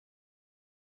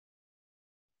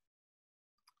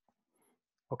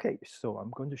Okay, so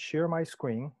I'm going to share my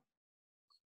screen.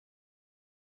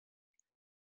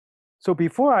 So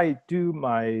before I do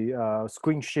my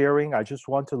screen sharing, I just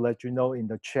want to let you know in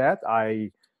the chat,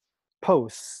 I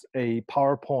post a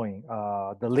PowerPoint,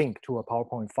 the link to a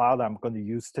PowerPoint file that I'm going to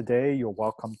use today. You're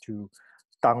welcome to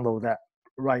download that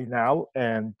right now.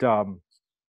 And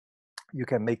you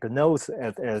can make a notes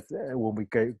when we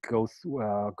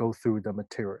go through the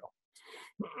material.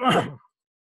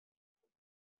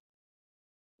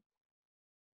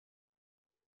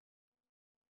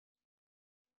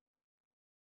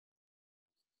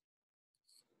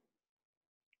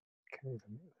 Okay,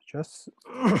 let me just.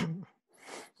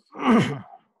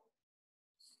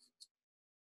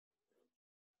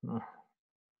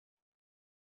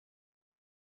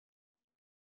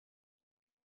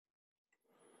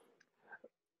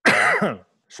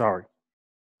 Sorry.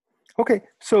 Okay,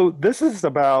 so this is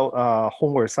about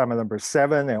homework assignment number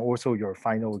 7 and also your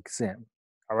final exam.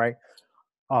 All right.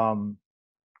 Um,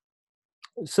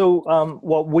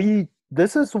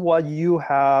 this is what you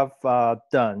have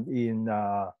done in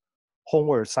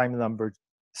homework assignment number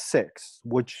 6,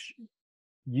 which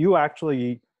you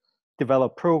actually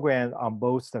develop program on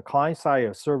both the client side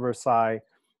and server side,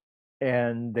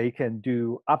 and they can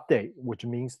do update, which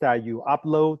means that you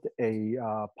upload a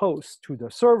post to the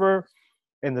server,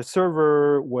 and the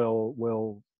server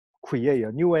will create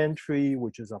a new entry,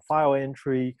 which is a file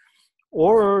entry,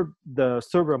 or the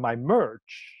server might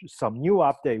merge some new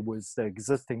update with the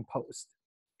existing post.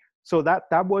 So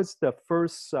that was the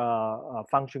first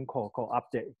function called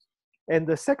update. And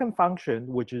the second function,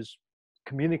 which is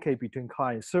communicate between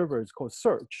client and server, is called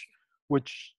search,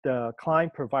 which the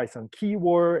client provides some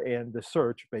keyword and the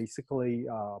search basically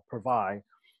provide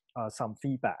some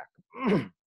feedback.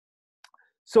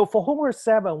 So for homework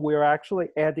 7, we're actually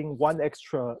adding one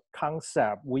extra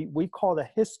concept. We call it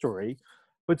history,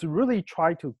 but to really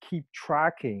try to keep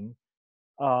tracking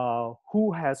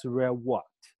who has read what.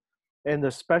 And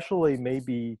especially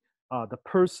maybe the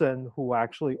person who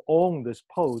actually owned this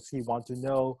post, he wants to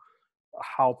know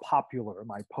how popular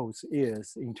my post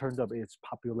is in terms of its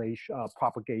population,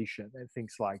 propagation, and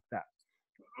things like that.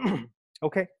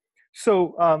 Okay,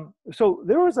 so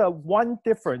there was a one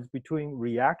difference between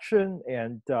reaction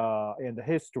and the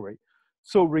history.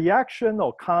 So reaction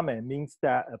or comment means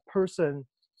that a person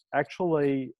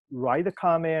actually write a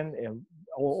comment and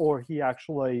or he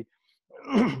actually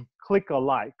click a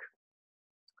like.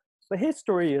 But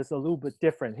history is a little bit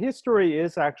different. History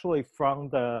is actually from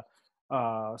the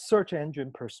search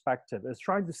engine perspective. It's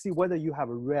trying to see whether you have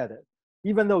read it,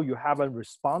 even though you haven't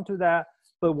responded to that,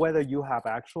 but whether you have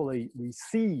actually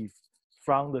received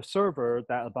from the server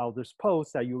that about this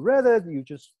post that you read it, you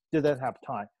just didn't have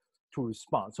time to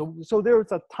respond. So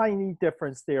there's a tiny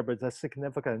difference there, but it's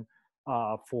significant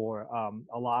for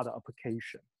a lot of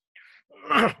application.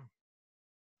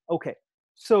 Okay,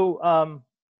 so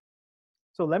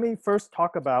so let me first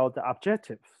talk about the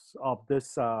objectives of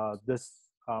this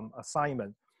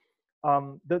assignment.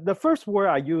 The first word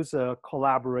I use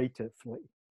collaboratively.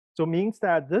 So it means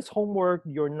that this homework,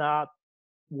 you're not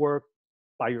work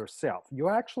by yourself. You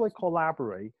actually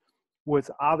collaborate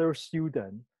with other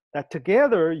students that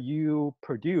together you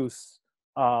produce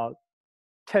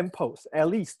 10 posts, at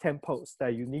least 10 posts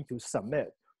that you need to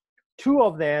submit. Two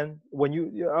of them,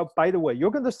 when by the way,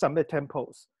 you're going to submit 10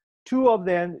 posts. Two of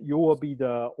them, you will be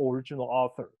the original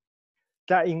author.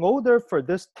 That in order for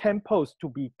this 10 posts to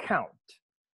be count,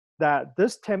 that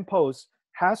this 10 posts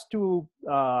has to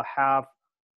have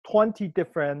 20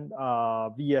 different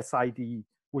VSID,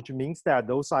 which means that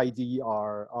those ID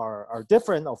are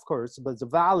different, of course, but the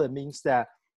valid means that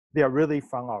they are really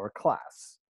from our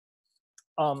class.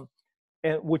 And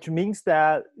which means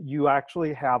that you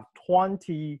actually have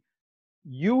 20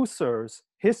 users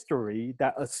history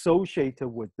that associated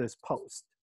with this post.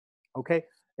 Okay,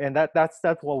 and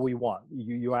that's what we want.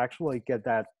 You actually get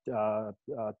that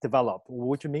developed,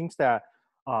 which means that,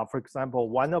 for example,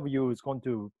 one of you is going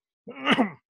to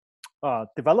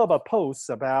develop a post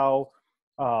about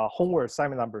homework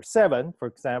assignment number 7, for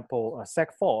example,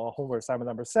 Sec4 homework assignment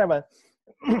number 7,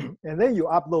 and then you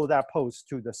upload that post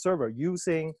to the server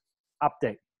using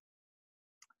update.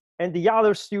 And the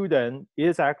other student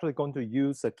is actually going to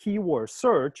use a keyword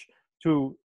search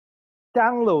to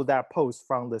download that post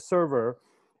from the server.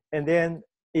 And then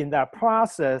in that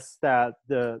process, that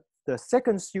the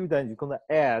second student is going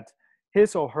to add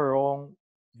his or her own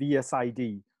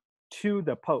VSID to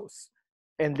the post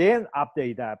and then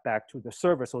update that back to the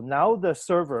server. So now the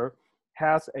server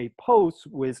has a post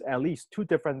with at least 2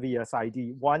 different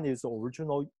VSID. One is the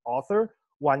original author,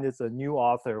 one is a new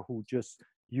author who just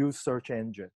used search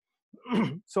engine.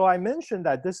 So I mentioned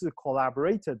that this is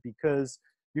collaborated because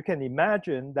you can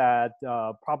imagine that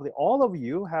probably all of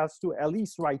you has to at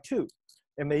least write 2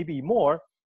 and maybe more,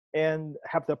 and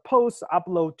have the post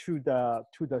upload to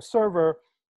the server,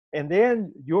 and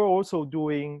then you're also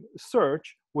doing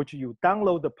search, which you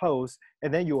download the post,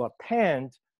 and then you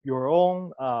append your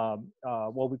own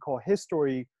what we call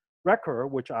history record,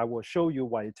 which I will show you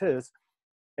what it is,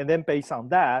 and then based on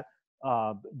that,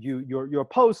 your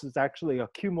post is actually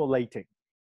accumulating,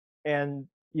 and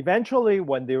eventually,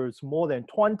 when there's more than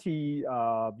 20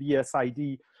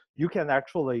 VSID, you can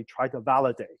actually try to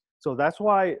validate. So that's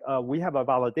why we have a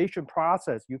validation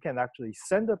process. You can actually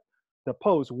send the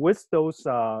post with those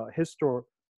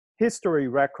history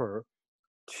record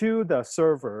to the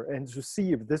server and to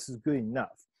see if this is good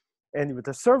enough. And if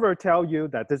the server tell you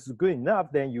that this is good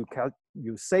enough, then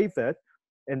you save it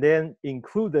and then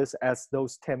include this as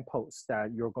those 10 posts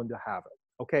that you're going to have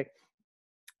it. Okay.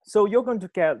 So you're going to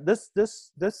get this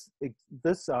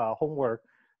homework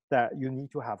that you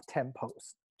need to have 10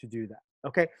 posts to do that.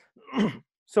 Okay.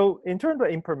 So in terms of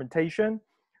implementation,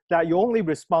 that you only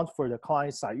respond for the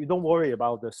client side. You don't worry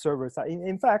about the server side.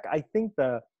 In fact, I think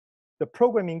the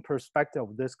programming perspective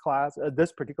of this class,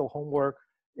 this particular homework,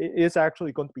 is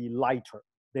actually going to be lighter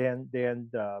than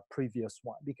the previous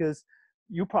one, because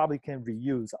you probably can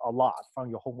reuse a lot from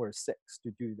your homework 6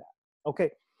 to do that. Okay.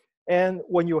 And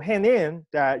when you hand in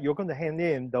that, you're going to hand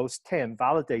in those 10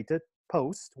 validated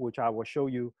posts, which I will show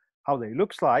you how they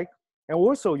looks like. And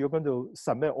also you're going to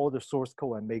submit all the source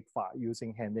code and make file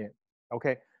using hand in.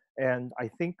 Okay. And I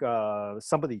think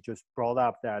somebody just brought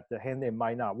up that the hand in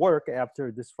might not work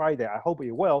after this Friday. I hope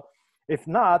it will. If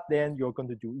not, then you're going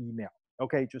to do email.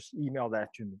 Okay. Just email that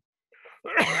to me.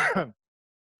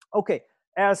 Okay.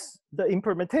 As the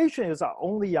implementation is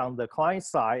only on the client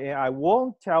side, and I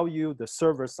won't tell you the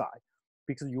server side,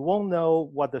 because you won't know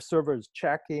what the server is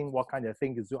checking, what kind of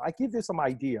thing is doing. I give you some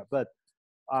idea, but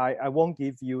I won't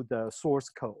give you the source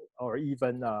code or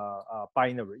even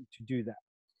binary to do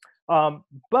that.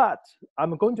 But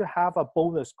I'm going to have a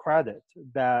bonus credit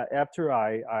that after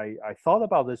I thought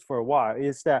about this for a while,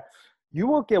 is that you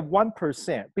will get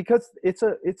 1% because it's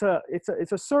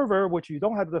a server which you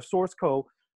don't have the source code,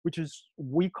 which is,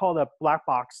 we call it black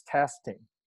box testing.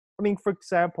 I mean, for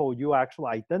example, you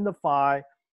actually identify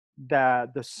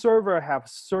that the server have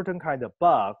certain kind of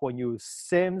bug. When you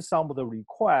send some of the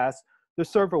requests, the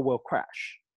server will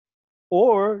crash.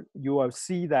 Or you will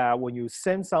see that when you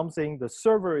send something, the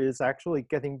server is actually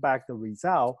getting back the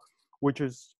result, which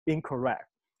is incorrect.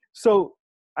 So,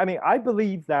 I mean, I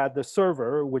believe that the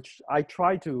server, which I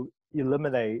try to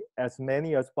eliminate as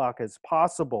many as bugs as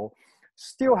possible,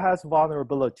 still has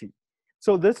vulnerability.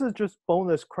 So this is just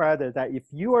bonus credit that if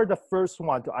you are the first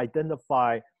one to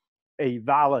identify a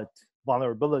valid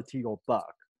vulnerability or bug,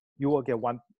 you will get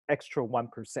extra 1%,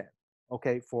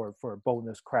 okay, for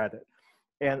bonus credit.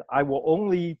 And I will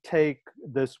only take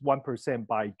this 1%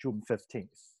 by June 15th,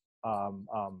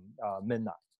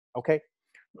 midnight, okay?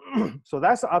 So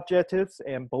that's objectives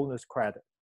and bonus credit.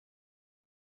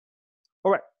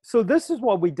 All right, so this is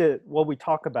what we did, what we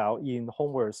talk about in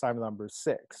homework assignment number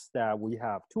 6, that we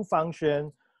have 2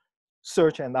 functions,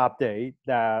 search and update,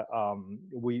 that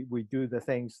we do the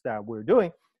things that we're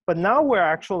doing. But now we're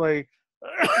actually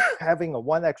having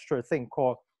one extra thing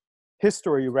called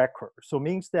history record. So it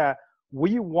means that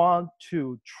we want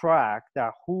to track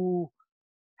that who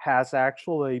has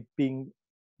actually been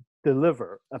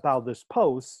delivered about this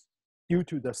post due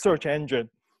to the search engine,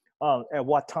 at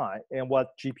what time and what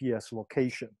GPS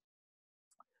location.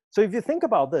 So if you think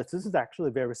about this, this is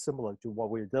actually very similar to what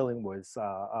we're dealing with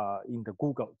in the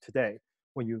Google today.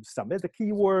 When you submit the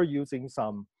keyword using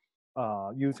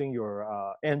using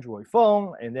your Android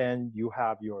phone, and then you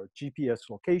have your GPS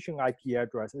location, IP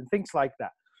address, and things like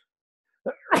that.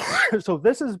 So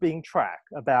this is being tracked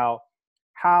about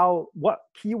what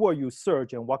keyword you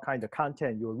search and what kind of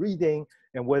content you're reading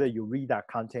and whether you read that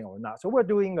content or not. So we're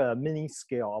doing a mini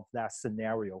scale of that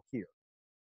scenario here.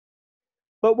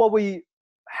 But what we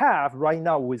have right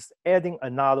now is adding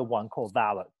another one called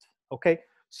valid, okay?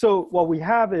 So what we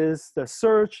have is the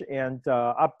search and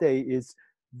update is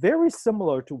very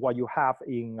similar to what you have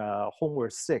in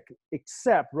homework 6,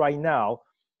 except right now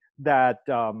that,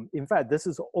 in fact, this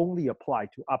is only applied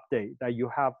to update, that you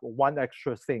have one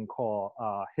extra thing called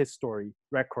history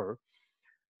record.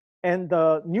 And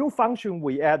the new function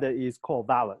we added is called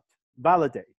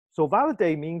validate. So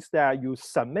validate means that you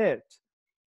submit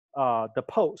the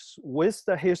post with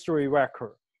the history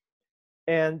record.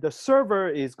 And the server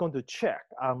is going to check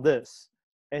on this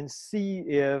and see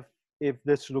if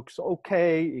this looks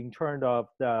okay in terms of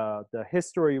the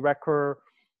history record,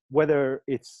 whether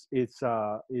it's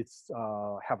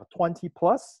have a 20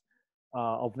 plus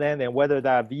of them, and whether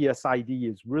that VSID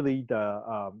is really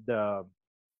the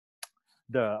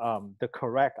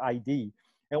correct ID.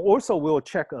 And also we'll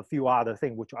check a few other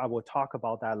things, which I will talk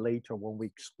about that later when we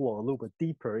explore a little bit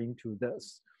deeper into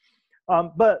this.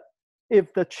 But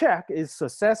if the check is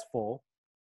successful,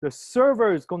 the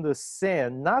server is going to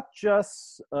send not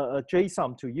just a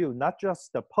JSON to you, not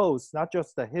just the post, not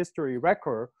just the history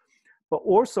record, but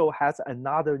also has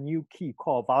another new key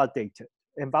called validated.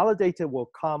 And validated will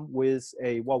come with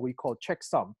a what we call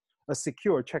checksum, a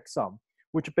secure checksum,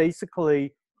 which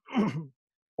basically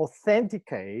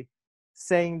authenticate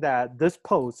saying that this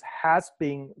post has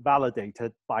been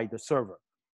validated by the server.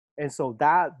 And so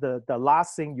that the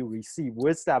last thing you receive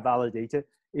with that validated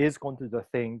is going to be the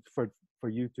thing for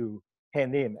you to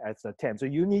hand in as a 10. So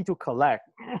you need to collect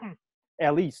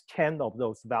at least 10 of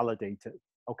those validated,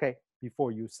 okay,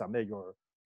 before you submit your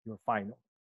final.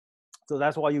 So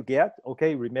that's what you get,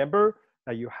 okay? Remember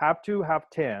that you have to have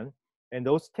 10, and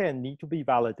those 10 need to be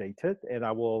validated. And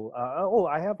I will,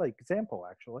 I have an example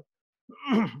actually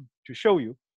to show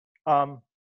you. Let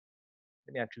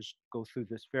me just go through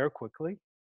this very quickly.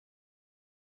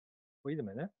 Wait a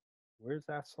minute, where's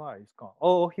that slide? It's gone.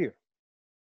 Oh, here.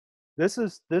 This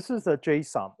is a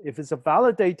JSON. If it's a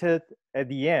validated at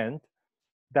the end,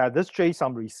 that this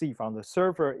JSON received from the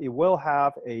server, it will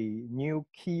have a new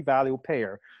key value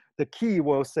pair. The key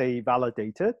will say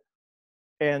validated,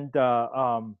 and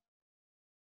the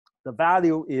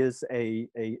value is a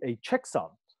checksum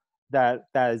that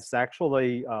is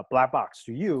actually a black box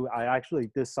to you. I actually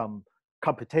did some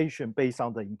computation based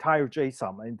on the entire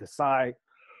JSON and decide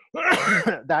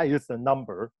that is the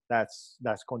number that's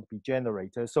going to be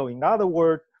generated. So in other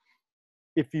words,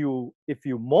 if you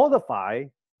modify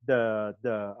the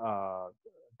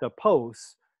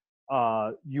post,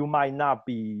 you might not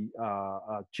be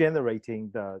generating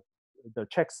the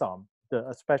checksum.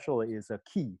 Especially is a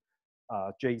key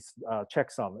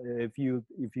checksum. If you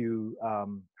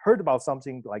heard about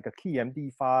something like a key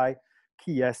MD5,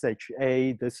 key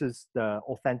SHA, this is the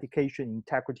authentication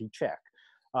integrity check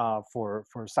for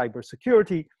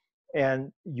cybersecurity,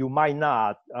 and you might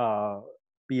not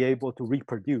be able to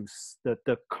reproduce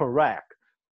the correct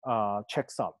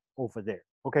checksum over there.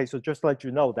 Okay, so just let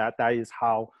you know that is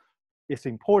how it's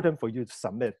important for you to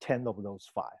submit 10 of those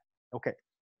 5. Okay.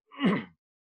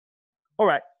 All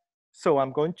right, so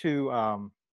I'm going to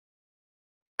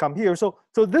come here. So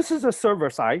this is a server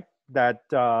side that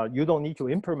you don't need to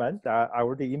implement. I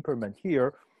already implement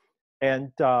here,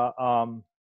 and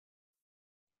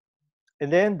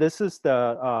then this is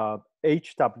the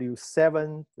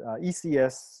HW7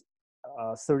 ECS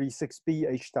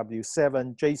 36B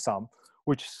HW7 JSON,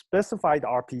 which specified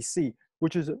RPC,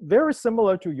 which is very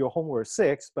similar to your Homework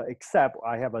 6, but except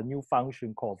I have a new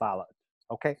function called valid,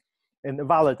 okay? And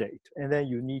validate, and then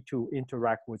you need to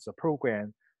interact with the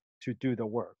program to do the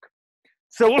work.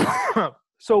 So,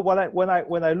 so when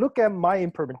I look at my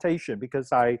implementation,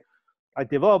 because I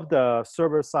developed the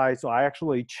server side, so I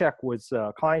actually check with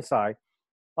client side.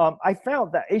 I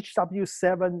found that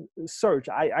HW7 search,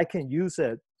 I can use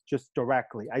it just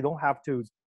directly. I don't have to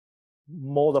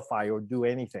modify or do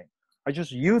anything. I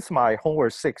just use my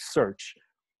Homework 6 search,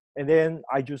 and then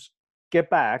I just get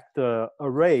back the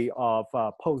array of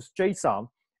post JSON,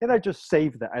 and I just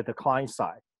save that at the client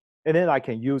side. And then I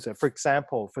can use it. For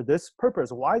example, for this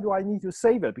purpose, why do I need to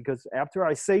save it? Because after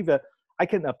I save it, I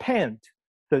can append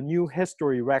the new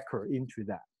history record into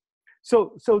that.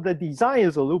 So the design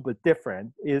is a little bit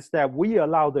different, is that we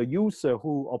allow the user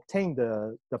who obtained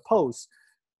the post,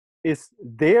 it's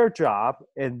their job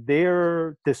and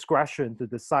their discretion to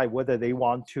decide whether they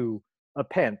want to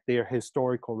append their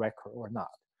historical record or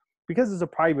not. Because it's a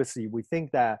privacy, we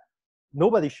think that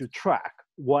nobody should track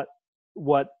what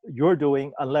you're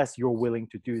doing unless you're willing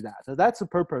to do that. So that's the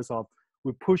purpose of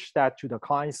we push that to the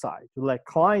client side to let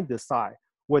client decide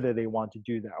whether they want to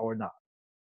do that or not.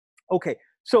 Okay,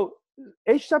 so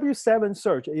HW7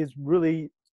 search is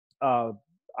really, I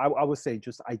would say,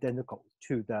 just identical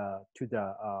to the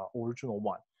original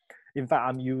one. In fact,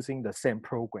 I'm using the same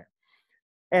program.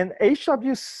 And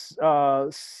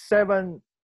HW7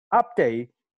 update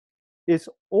is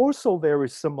also very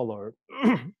similar,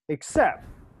 except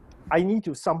I need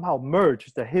to somehow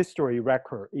merge the history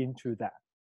record into that.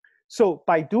 So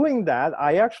by doing that,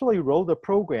 I actually wrote a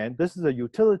program. This is a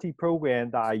utility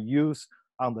program that I use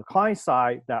on the client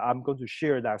side that I'm going to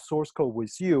share that source code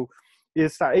with you.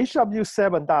 Is that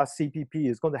HW7.cpp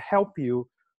is going to help you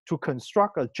to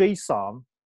construct a JSON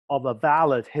of a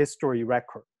valid history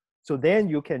record. So then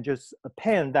you can just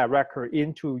append that record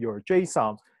into your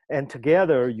JSON, and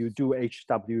together you do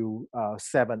HW7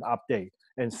 update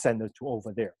and send it to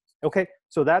over there. Okay,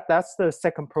 so that's the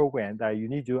second program that you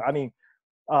need to. I mean,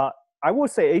 I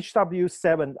would say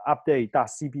HW7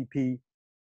 update.cpp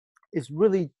is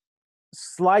really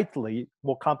slightly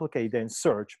more complicated than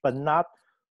search, but not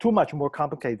too much more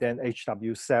complicated than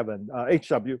HW7,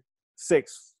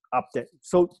 HW6 update.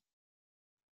 So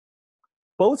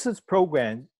both this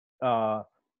program,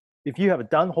 if you have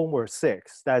done homework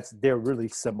 6, they're really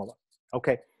similar.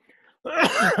 Okay.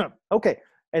 Okay.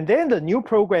 And then the new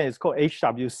program is called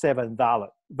HW7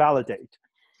 validate.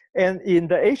 And in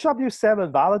the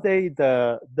HW7 validate,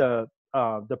 the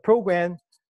program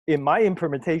in my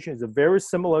implementation is very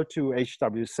similar to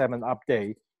HW7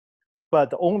 update. But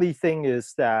the only thing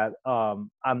is that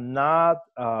I'm not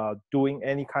doing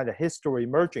any kind of history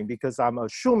merging because I'm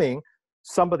assuming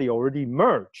somebody already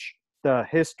merged the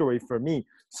history for me.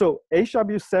 So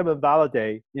HW7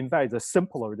 validate, in fact, is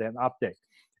simpler than update.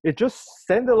 It just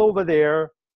send it over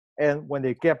there, and when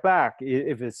they get back,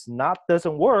 if it's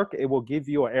doesn't work, it will give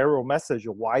you an error message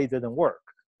of why it didn't work.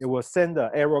 It will send the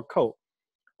error code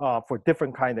for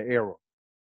different kind of error.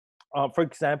 For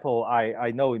example,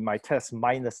 I know in my test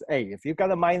 -8. If you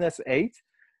got a -8,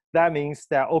 that means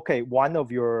that, okay, one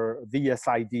of your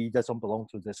VSID doesn't belong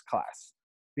to this class.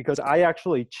 Because I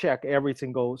actually check every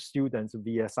single student's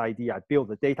VSID. I build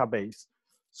a database.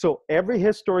 So every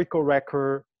historical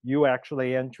record you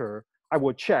actually enter, I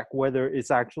will check whether it's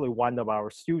actually one of our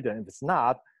students. If it's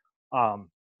not,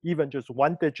 even just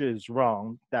one digit is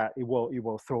wrong, that it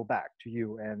will throw back to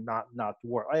you and not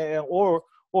work.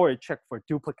 Or it check for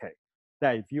duplicate.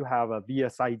 That if you have a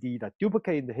VSID that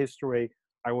duplicate the history,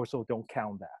 I also don't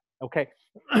count that. Okay,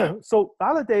 so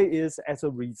validate is as a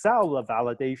result of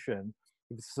validation.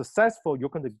 If it's successful, you're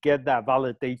going to get that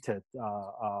validated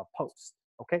post.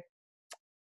 Okay.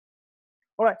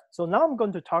 All right. So now I'm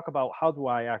going to talk about how do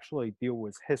I actually deal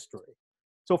with history.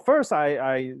 So first,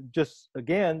 I just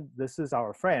again, this is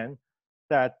our friend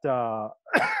that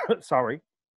sorry.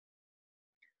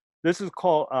 This is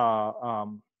called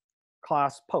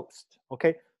class post.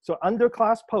 Okay. So under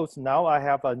class post, now I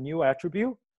have a new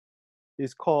attribute.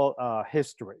 It's called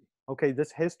history. Okay.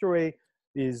 This history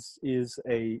is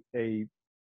a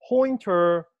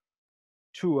pointer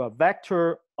to a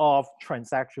vector of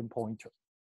transaction pointer.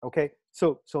 Okay,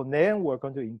 so then we're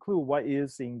going to include what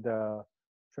is in the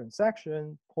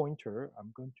transaction pointer.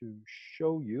 I'm going to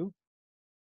show you.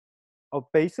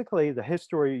 Basically, the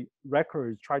history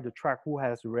record is trying to track who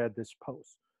has read this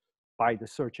post by the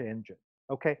search engine.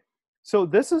 Okay, so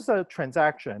this is a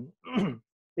transaction.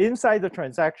 Inside the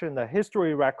transaction, the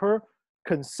history record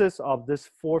consists of this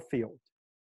 4 fields.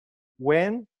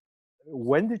 When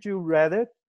did you read it?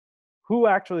 Who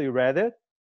actually read it?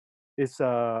 It's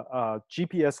a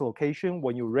GPS location.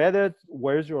 When you read it,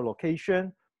 where's your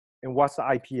location? And what's the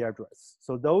IP address?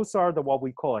 So those are what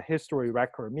we call a history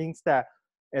record. It means that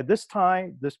at this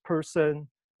time, this person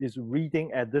is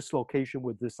reading at this location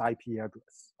with this IP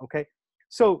address. Okay.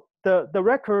 So the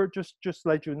record, just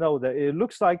let you know that it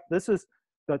looks like this is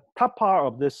the top part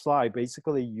of this slide.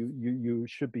 Basically, you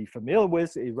should be familiar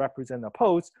with. It represents a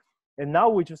post. And now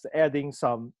we're just adding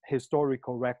some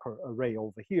historical record array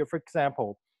over here. For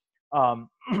example,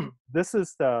 this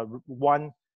is the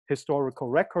one historical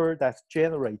record that's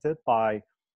generated by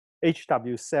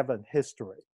HW7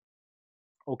 history.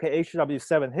 Okay,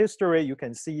 HW7 history, you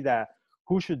can see that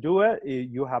who should do it.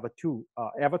 You have a 2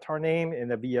 avatar name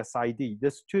and a VSID.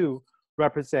 This 2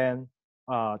 represent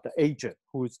the agent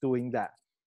who is doing that.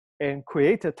 And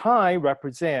created time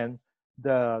represent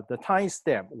the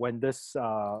timestamp when this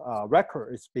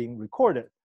record is being recorded.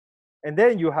 And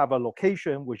then you have a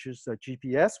location, which is a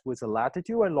GPS with a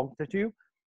latitude and longitude.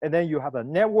 And then you have a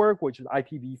network, which is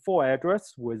IPv4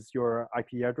 address with your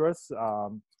IP address,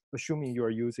 assuming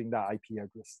you're using that IP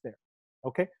address there.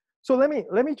 Okay. So let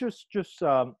me just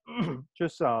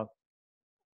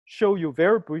show you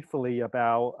very briefly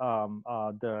about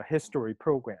the history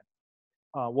program.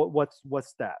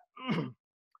 What's that?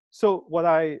 So what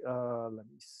let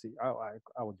me see.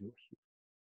 I will do it here.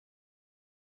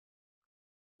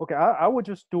 Okay, I was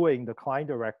just doing the client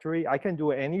directory. I can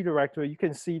do any directory. You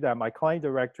can see that my client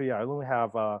directory, I only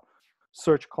have a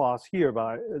search clause here,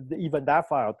 but even that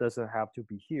file doesn't have to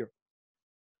be here.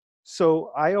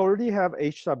 So I already have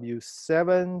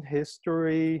HW7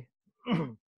 history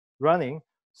running.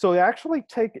 So it actually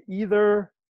take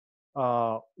either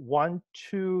 1,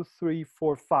 2, 3,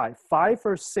 4, 5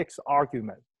 or 6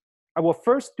 argument. I will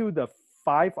first do the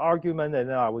 5 argument, and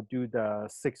then I will do the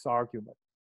 6 argument.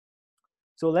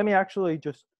 So let me actually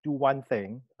just do one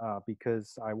thing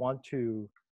because I want to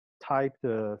type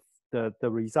the the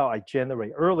result I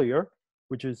generate earlier,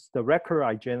 which is the record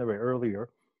I generate earlier.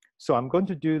 So I'm going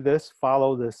to do this,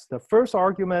 follow this. The first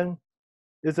argument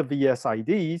is a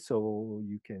VSID, so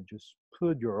you can just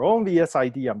put your own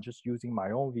VSID. I'm just using my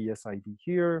own VSID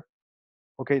here.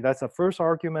 Okay, that's the first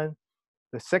argument.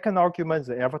 The second argument is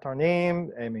the avatar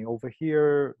name. I mean, over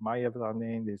here, my avatar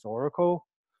name is Oracle.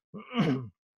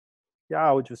 Yeah,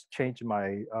 I would just change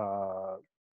my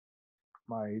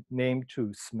my name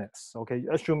to Smiths. Okay,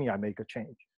 assuming I make a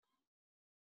change.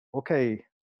 Okay,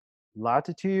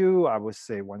 latitude, I would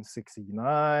say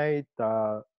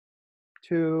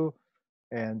 169.2,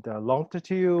 and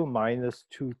longitude minus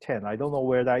 210. I don't know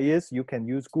where that is. You can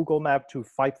use Google Map to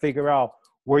figure out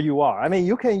where you are. I mean,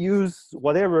 you can use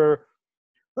whatever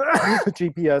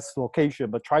GPS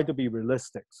location, but try to be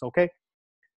realistic, okay?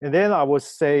 And then I would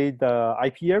say the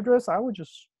IP address, I would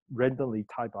just randomly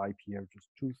type IP address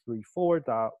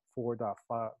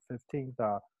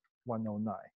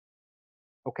 234.4.15.109.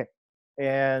 Okay,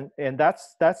 and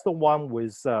that's the one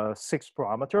with 6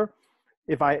 parameter.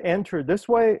 If I enter this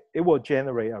way, it will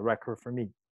generate a record for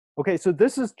me. Okay, so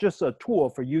this is just a tool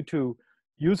for you to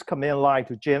use command line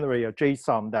to generate a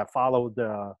JSON that follow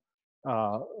the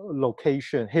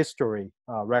location history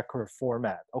record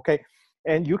format. Okay,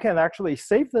 and you can actually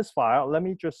save this file. Let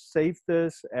me just save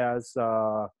this as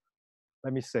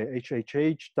let me say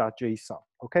hhh.json.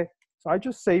 Okay, so I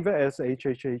just save it as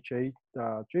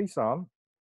hhh.json.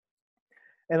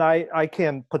 And I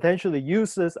can potentially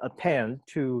use this append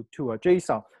to a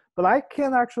JSON, but I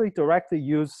can actually directly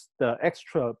use the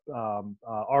extra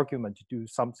argument to do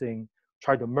something,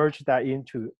 try to merge that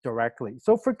into directly.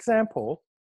 So for example,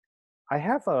 I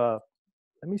have a,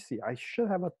 let me see, I should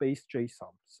have a base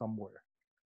JSON somewhere.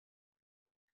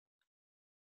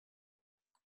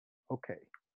 Okay,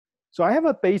 so I have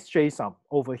a base JSON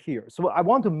over here. So I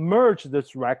want to merge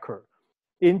this record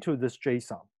into this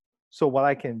JSON. So what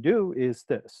I can do is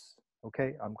this,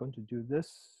 okay? I'm going to do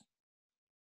this.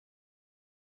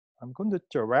 I'm going to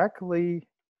directly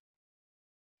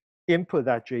input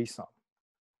that JSON.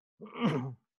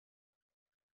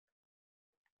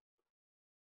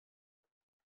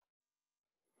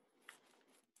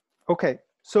 Okay,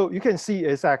 so you can see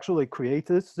it's actually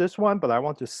created this one, but I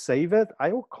want to save it.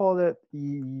 I will call it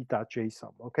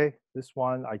ee.json, okay? This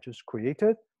one I just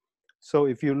created. So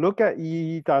if you look at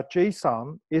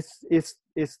ee.json, it's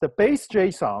the base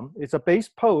JSON, it's a base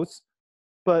post,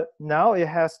 but now it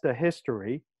has the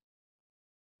history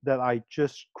that I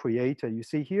just created. You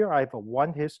see here, I have a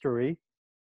one history.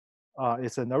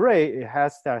 It's an array. It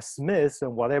has that Smiths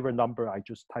and whatever number I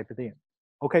just type it in.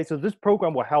 Okay, so this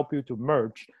program will help you to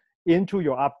merge into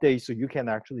your update so you can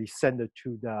actually send it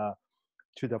to the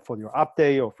for your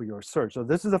update or for your search. So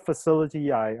this is a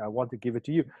facility I want to give it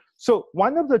to you. So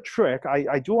one of the trick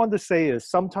I do want to say is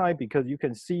sometimes, because you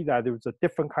can see that there's a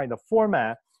different kind of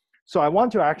format, so I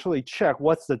want to actually check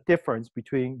what's the difference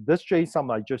between this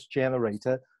JSON I just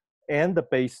generated and the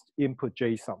base input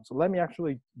JSON. So let me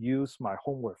actually use my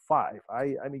homework 5.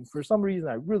 I mean, for some reason,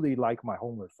 I really like my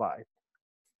homework 5.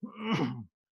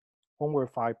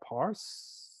 Homework 5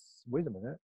 parse. Wait a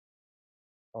minute.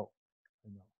 Oh,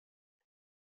 no.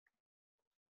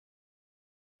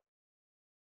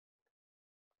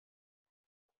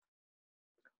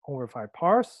 Homework 5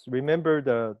 parse. Remember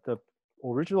the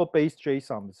original base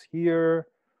JSON is here.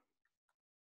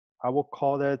 I will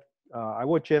call it, I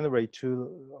will generate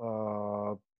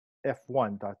to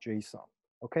f1.json,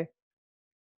 okay?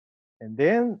 And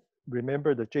then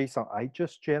remember the JSON I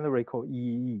just generate called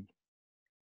EE.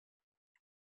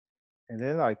 And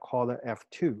then I call it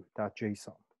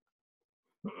f2.json.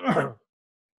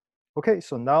 Okay,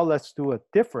 so now let's do a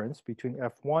difference between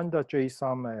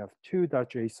f1.json and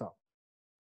f2.json.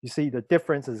 You see the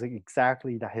difference is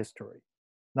exactly the history.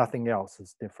 Nothing else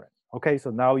is different. Okay, so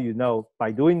now you know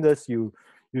by doing this, you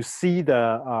see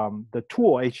the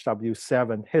tool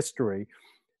HW7 history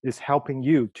is helping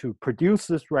you to produce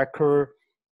this record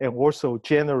and also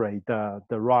generate the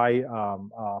right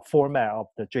format of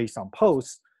the JSON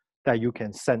post that you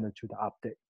can send it to the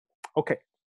update. Okay,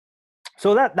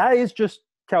 so that is just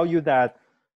tell you that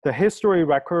the history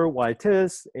record, what it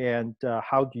is, and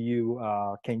how do you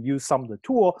can use some of the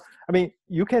tool. I mean,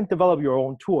 you can develop your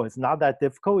own tool. It's not that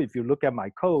difficult. If you look at my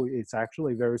code, it's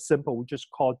actually very simple. We just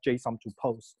call JSON to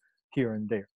post here and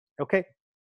there, okay?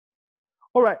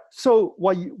 All right, so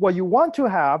what you want to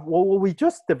have, what we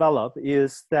just developed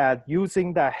is that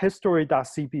using that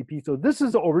history.cpp. So this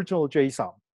is the original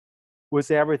JSON with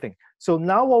everything. So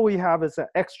now what we have is an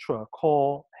extra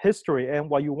called history. And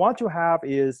what you want to have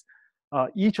is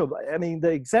each of, I mean,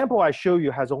 the example I show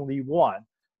you has only one,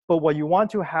 but what you want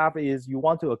to have is you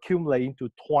want to accumulate into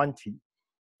 20.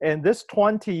 And this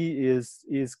 20 is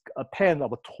a pen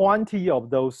of 20 of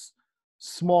those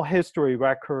small history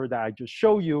record that I just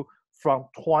showed you from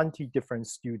 20 different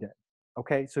students.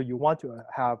 Okay, so you want to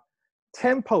have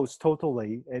 10 posts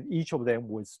totally, and each of them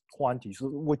was 20. So,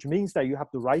 which means that you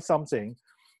have to write something,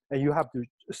 and you have to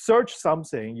search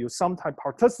something. You sometimes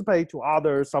participate to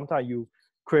others, sometimes you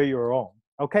create your own.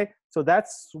 Okay, so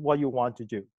that's what you want to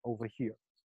do over here.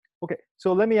 Okay,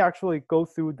 so let me actually go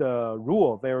through the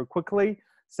rule very quickly.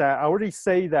 So I already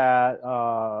say that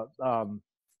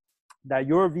that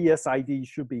your VSID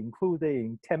should be included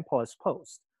in 10 plus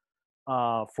posts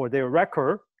for their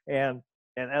record, and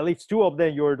at least 2 of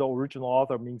them you're the original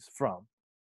author means from.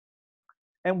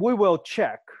 And we will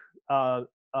check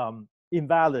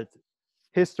invalid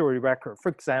history record. For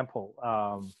example,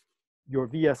 your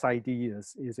VSID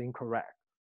is incorrect,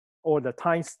 or the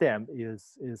timestamp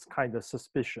is kind of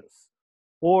suspicious,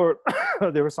 or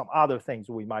there are some other things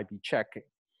we might be checking.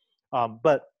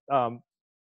 But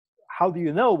how do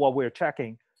you know what we're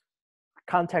checking?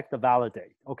 Contact the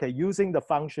validate, okay, using the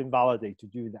function validate to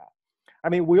do that. I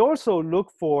mean, we also look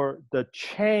for the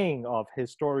chain of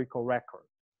historical record.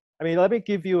 I mean, let me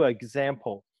give you an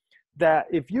example that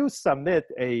if you submit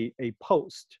a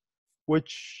post,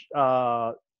 which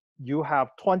you have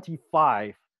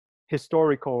 25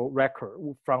 historical record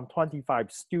from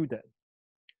 25 students,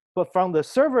 but from the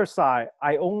server side,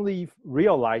 I only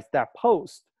realized that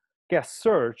post gets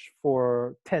searched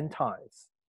for 10 times.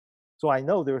 So I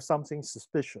know there's something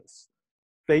suspicious.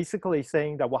 Basically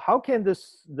saying that, well, how can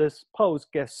this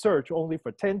post get searched only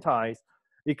for 10 times?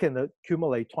 It can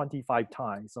accumulate 25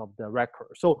 times of the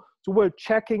record. So we're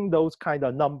checking those kind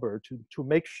of number to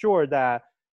make sure that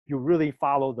you really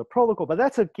follow the protocol. But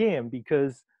that's again,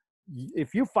 because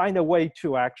if you find a way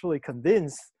to actually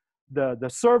convince the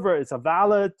server is a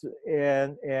valid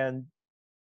and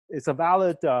it's a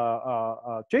valid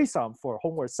JSON for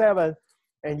homework 7,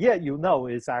 and yet you know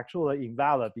it's actually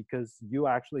invalid because you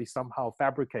actually somehow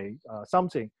fabricate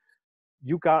something.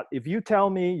 You got, if you tell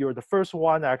me you're the first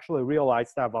one to actually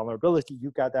realize that vulnerability,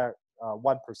 you got that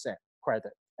 1%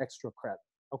 credit, extra credit,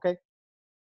 okay?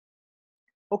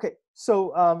 Okay,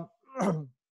 so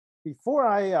before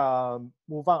I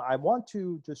move on, I want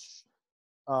to just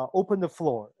open the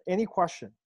floor. Any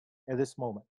question at this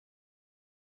moment?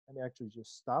 Let me actually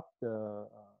just stop the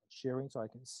sharing so I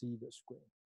can see the screen.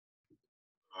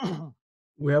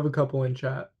 We have a couple in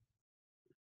chat.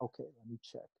 Okay, let me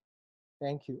check.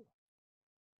 Thank you.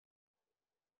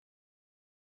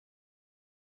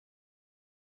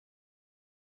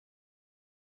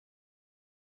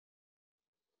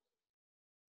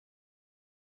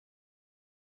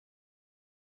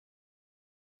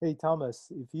 Hey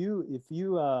Thomas, if you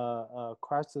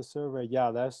crash the server,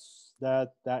 yeah,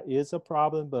 that is a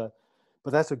problem, but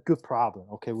that's a good problem.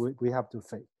 Okay, we have to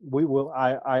fix. We will.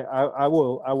 I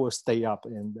will stay up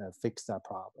and fix that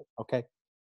problem. Okay.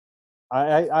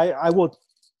 I would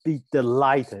be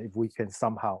delighted if we can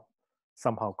somehow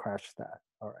crash that.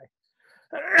 All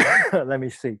right. Let me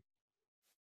see.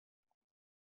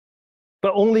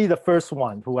 But only the first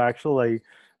one who actually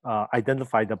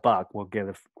identify the bug will get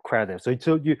a credit. So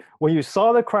you, when you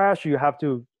saw the crash, you have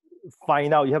to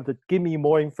find out. You have to give me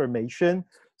more information.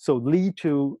 So lead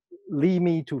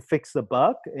me to fix the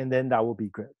bug, and then that will be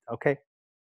good. Okay.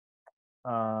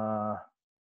 I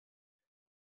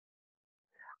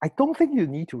don't think you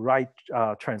need to write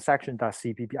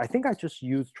transaction.cpp. I think I just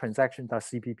used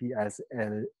transaction.cpp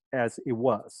as it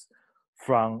was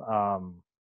from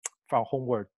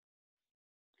homework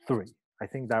 3. I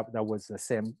think that was the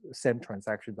same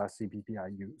transaction.cpp I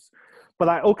used. But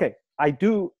I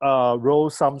do roll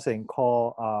something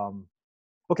called,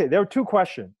 okay, there are 2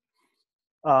 questions.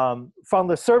 From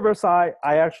the server side,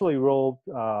 I actually rolled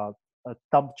a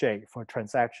dump J for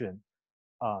transaction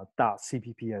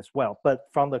 .cpp as well. But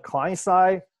from the client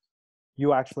side,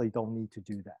 you actually don't need to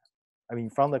do that. I mean,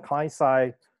 from the client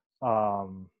side, let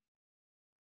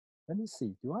me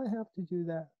see, do I have to do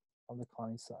that on the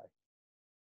client side?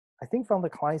 I think from the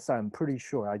client side, I'm pretty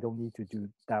sure I don't need to do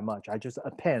that much. I just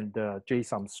append the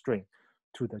JSON string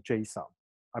to the JSON.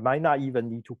 I might not even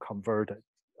need to convert it,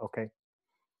 okay?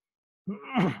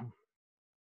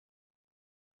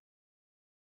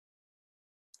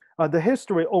 The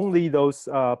history, only those,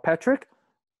 Patrick?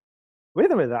 Wait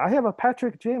a minute, I have a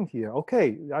Patrick Jim here.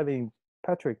 Okay, I mean,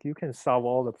 Patrick, you can solve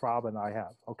all the problem I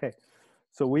have. Okay,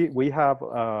 so we have,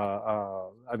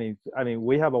 I mean,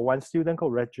 we have a one student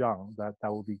called Red John. That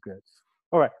will be good.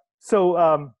 All right,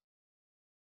 so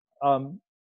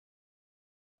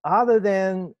other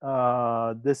than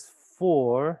this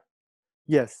 4,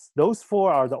 Yes, those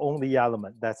four are the only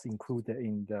element that's included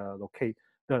in the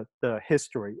the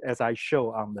history as I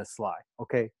show on the slide.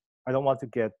 Okay, I don't want to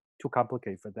get too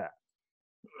complicated for that.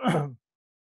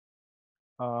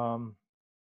 um,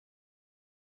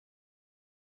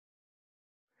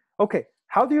 okay,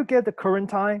 how do you get the current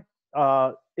time?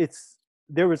 It's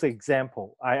there is an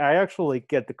example. I actually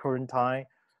get the current time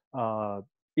uh,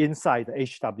 inside the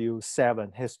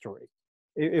HW7 history.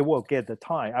 It will get the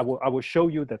time. I will show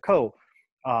you the code,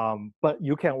 but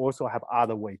you can also have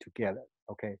other way to get it.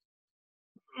 Okay.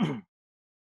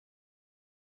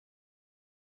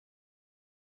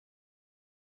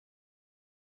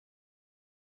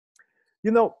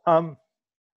 You know,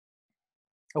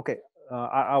 okay,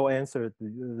 I'll answer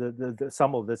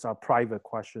some of this are private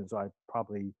questions. So I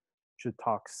probably should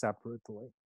talk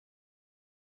separately.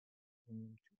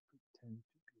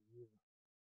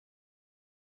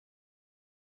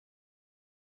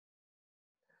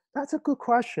 That's a good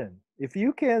question. If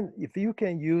you can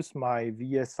use my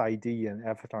VSID and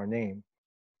avatar name,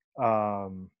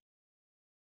 um,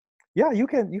 yeah, you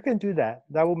can do that.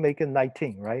 That will make it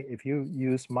 19, right? If you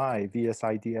use my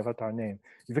VSID avatar name,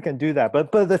 if you can do that. But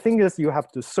the thing is, you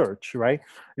have to search, right?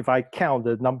 If I count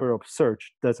the number of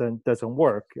search doesn't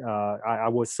work, I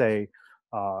would say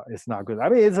it's not good. I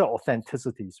mean, it's an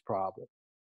authenticity's problem.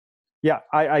 Yeah,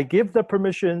 I give the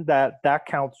permission that that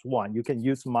counts one. You can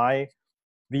use my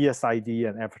VSID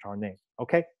and avatar name.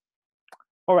 Okay.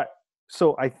 All right.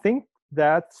 So I think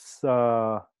that's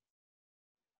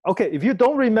okay. If you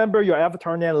don't remember your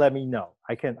avatar name, let me know.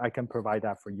 I can provide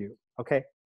that for you. Okay.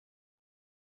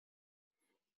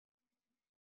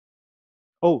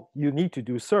 Oh, you need to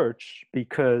do search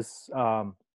because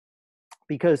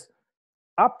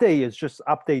update is just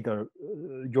update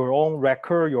your own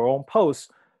record, your own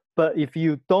post. But if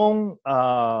you don't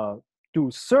do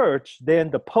search,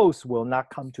 then the post will not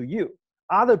come to you.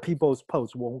 Other people's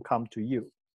posts won't come to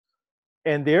you.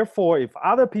 And therefore, if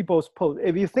other people's post,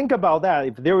 if you think about that,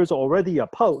 if there is already a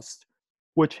post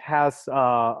which has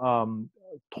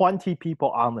 20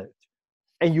 people on it,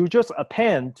 and you just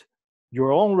append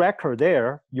your own record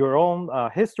there, your own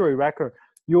history record,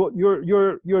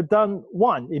 you're done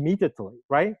one immediately,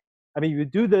 right? I mean, you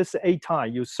do this 8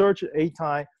 times, you search 8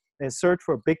 times and search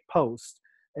for big posts,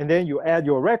 and then you add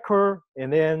your record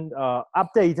and then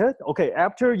update it. Okay,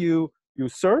 after you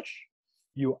search,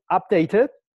 you update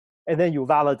it, and then you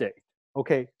validate.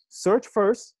 Okay, search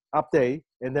first, update,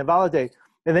 and then validate,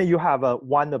 and then you have a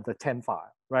one of the 10 file,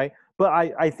 right? But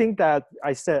I think that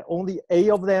I said only 8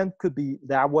 of them could be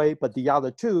that way, but the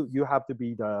other 2, you have to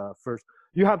be the first.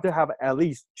 You have to have at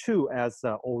least 2 as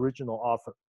the original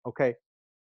author, okay?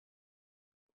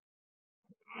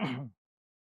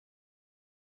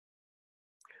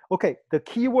 Okay, the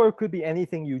keyword could be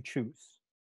anything you choose.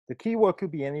 The keyword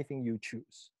could be anything you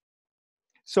choose.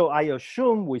 So I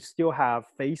assume we still have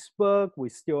Facebook, we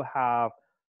still have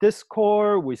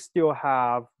Discord, we still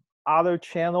have other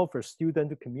channel for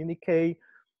students to communicate.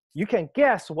 You can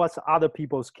guess what's other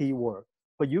people's keyword,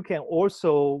 but you can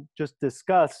also just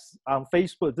discuss on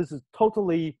Facebook. This is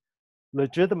totally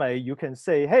legitimate. You can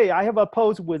say, hey, I have a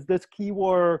post with this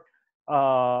keyword,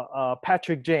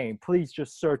 Patrick Jane. Please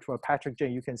just search for Patrick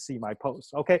Jane. You can see my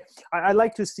post. Okay. I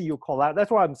like to see you collab.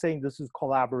 That's why I'm saying this is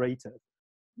collaborative.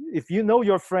 If you know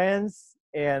your friends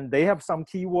and they have some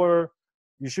keyword,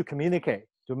 you should communicate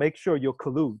to make sure you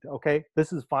collude. Okay.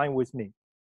 This is fine with me.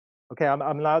 Okay.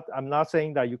 I'm not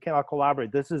saying that you cannot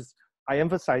collaborate. This is, I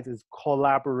emphasize, is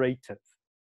collaborative.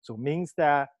 So it means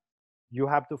that you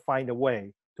have to find a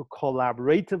way to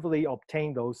collaboratively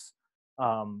obtain those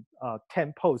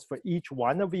 10 posts for each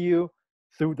one of you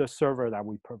through the server that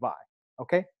we provide.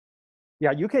 Okay.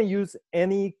 Yeah, you can use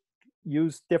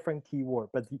different keyword,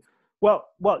 but well,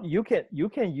 you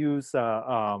can use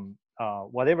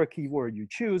whatever keyword you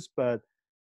choose, but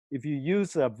if you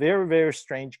use a very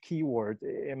strange keyword,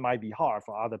 it might be hard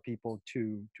for other people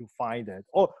to find it,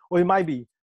 or it might be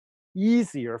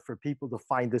easier for people to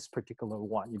find this particular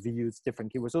one if you use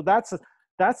different keywords. So that's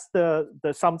the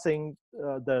something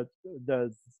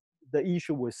the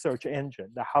issue with search engine.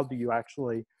 That how do you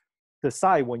actually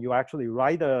decide when you actually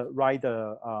write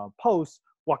a post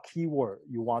what keyword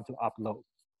you want to upload?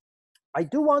 I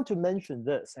do want to mention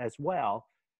this as well,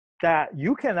 that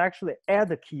you can actually add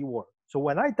a keyword. So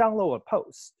when I download a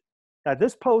post, that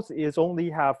this post is only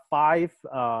have 5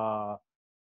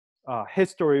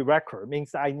 history record,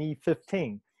 means I need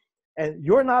 15. And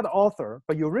you're not author,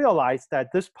 but you realize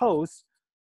that this post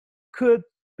could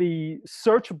be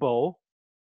searchable,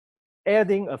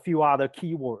 adding a few other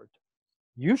keywords.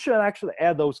 You should actually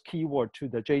add those keywords to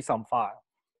the JSON file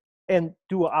and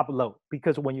do an upload.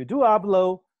 Because when you do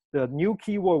upload, the new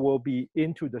keyword will be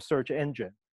into the search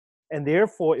engine. And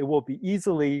therefore, it will be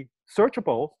easily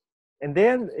searchable. And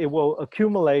then it will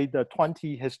accumulate the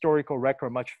 20 historical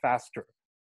record much faster.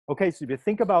 Okay, so if you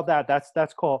think about that,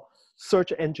 that's called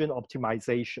search engine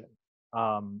optimization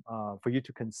for you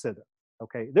to consider.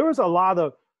 Okay, there is a lot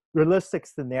of realistic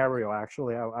scenario,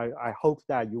 actually. I hope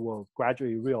that you will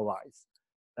gradually realize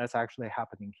that's actually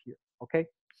happening here. Okay.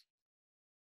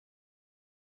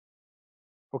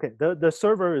 Okay, the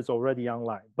server is already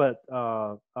online, but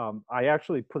I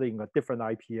actually put in a different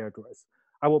IP address.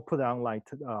 I will put it online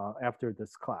after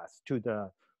this class to the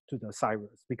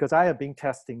Cyrus, because I have been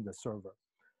testing the server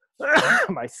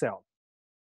myself.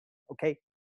 Okay.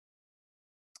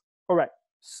 All right.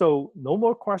 So no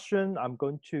more question. I'm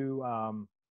going to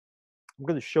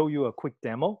show you a quick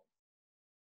demo.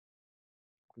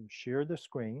 I'm going to share the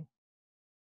screen.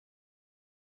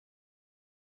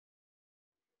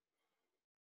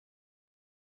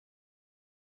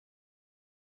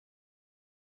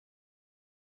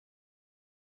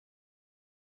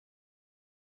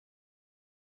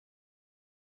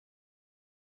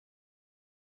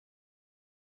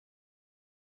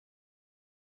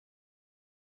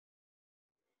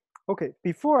 Okay,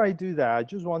 before I do that, I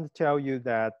just want to tell you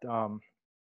that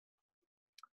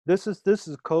this is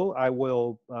code. I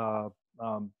will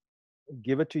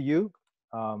give it to you,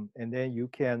 and then you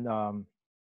can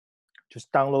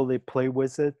just download it, play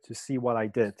with it to see what I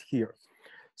did here.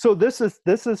 So this is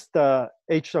the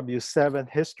HW7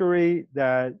 history.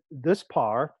 That this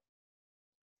part.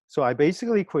 So I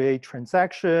basically create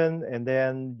transaction, and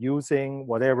then using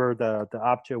whatever the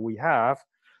object we have.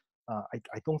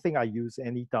 I don't think I use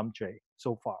any dumpj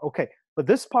so far. Okay, but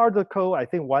this part of the code, I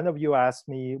think one of you asked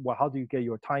me, well, how do you get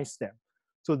your timestamp?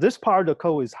 So this part of the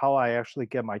code is how I actually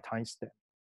get my timestamp.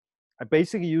 I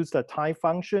basically use the time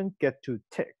function, get to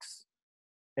ticks.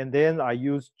 And then I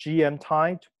use GM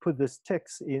time to put this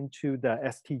ticks into the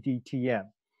stdtm.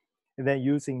 And then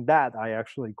using that, I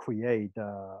actually create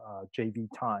the JV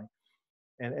time.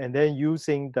 And then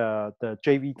using the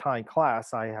JV time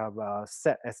class, I have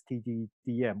set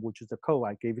stdtm, which is the code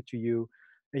I gave it to you,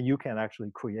 and you can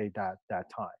actually create that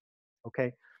time.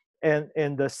 Okay.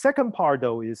 And the second part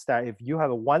though is that if you have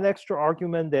a one extra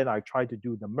argument, then I try to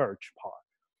do the merge part.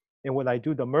 And when I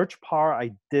do the merge part,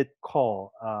 I did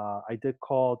call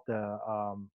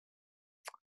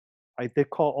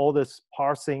all this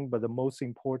parsing, but the most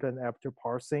important after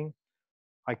parsing,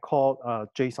 I called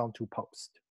JSON to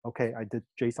post. Okay, I did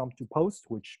JSON to post,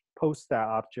 which posts that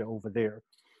object over there,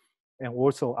 and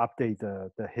also update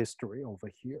the history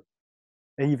over here.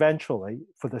 And eventually,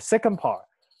 for the second part,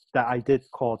 that I did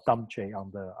call dumpj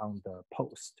on the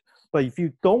post. But if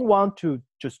you don't want to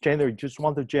just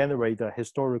want to generate a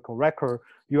historical record,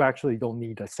 you actually don't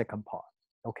need a second part.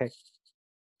 Okay.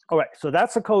 All right. So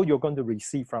that's the code you're going to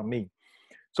receive from me.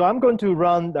 So I'm going to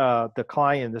run the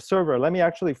client and the server. Let me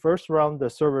actually first run the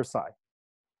server side.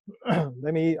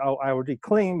 I already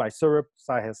cleaned, my server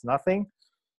side has nothing.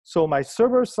 So my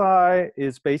server side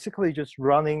is basically just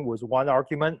running with one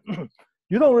argument.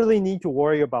 You don't really need to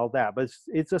worry about that, but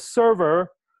it's a server.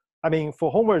 I mean,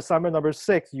 for homework assignment number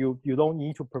 6, you don't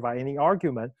need to provide any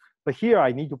argument. But here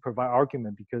I need to provide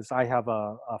argument because I have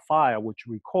a file which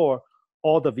record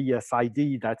all the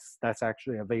VSID that's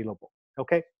actually available.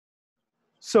 Okay.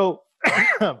 So,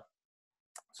 so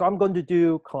I'm going to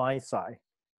do client side.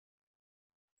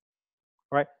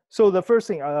 All right. So the first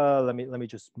thing, let me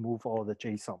just move all the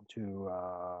JSON to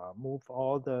move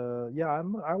all the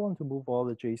I want to move all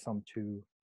the JSON to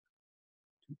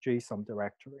JSON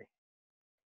directory.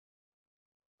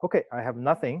 Okay, I have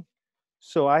nothing.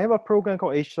 So I have a program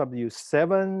called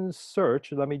HW7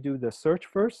 search. Let me do the search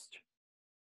first.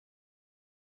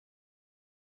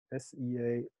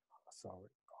 SEA, sorry,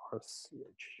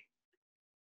 RCH.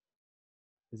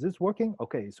 Is this working?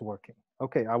 Okay, it's working.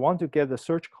 Okay, I want to get the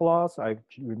search clause. I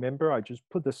remember I just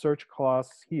put the search clause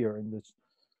here in this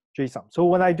JSON. So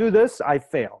when I do this, I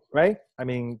fail, right? I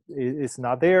mean, it's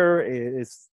not there, it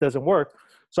doesn't work.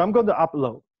 So I'm going to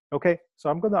upload, okay?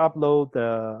 So I'm going to upload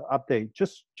the update,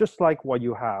 just like what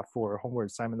you have for homework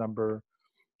assignment number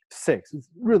 6. It's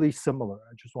really similar.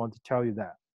 I just want to tell you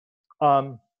that.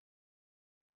 I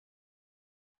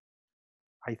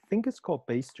think it's called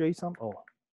base JSON. Oh,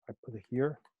 I put it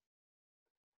here.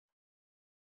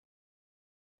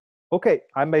 Okay,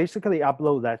 I basically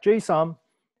upload that JSON,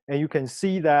 and you can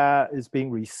see that it's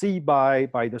being received by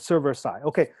the server side.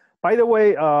 Okay, by the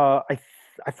way, I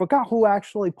forgot who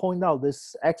actually pointed out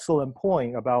this excellent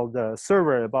point about the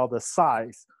server, about the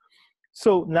size.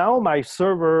 So now my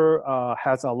server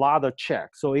has a lot of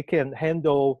checks, so it can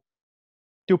handle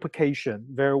duplication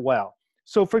very well.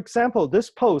 So for example, this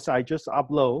post I just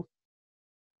upload,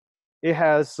 it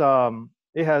has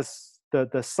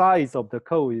the size of the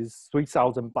code is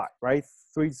 3,000 byte, right?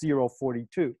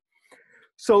 3042.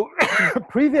 So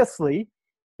previously,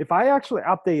 if I actually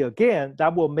update again,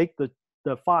 that will make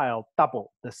the file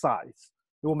double the size.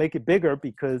 It will make it bigger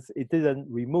because it didn't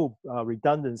remove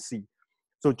redundancy.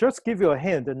 So just give you a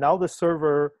hint, and now the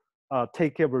server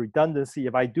take care of redundancy.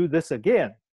 If I do this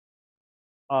again,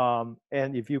 and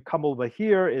if you come over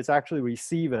here, it's actually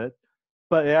receive it,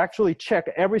 but it actually check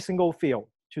every single field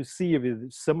to see if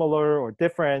it's similar or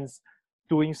different,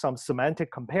 doing some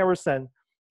semantic comparison.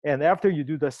 And after you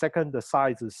do the second, the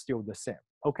size is still the same.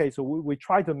 Okay, so we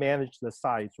try to manage the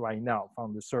size right now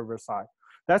from the server side.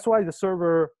 That's why the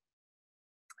server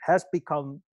has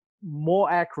become more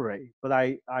accurate, but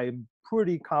I'm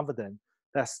pretty confident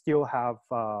that still have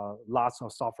lots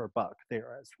of software bug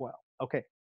there as well. Okay.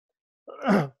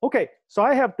 Okay, so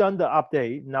I have done the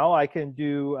update. Now I can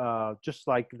do just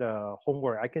like the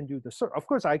homework. I can do the search. Of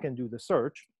course, I can do the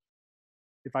search.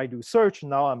 If I do search,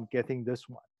 now I'm getting this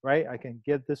one, right? I can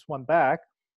get this one back.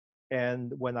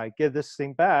 And when I get this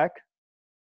thing back,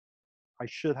 I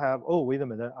should have, oh, wait a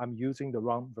minute, I'm using the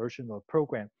wrong version of the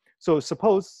program. So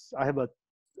suppose I have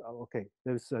okay,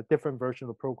 there's a different version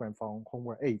of the program from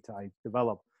Homework 8 I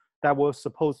developed that was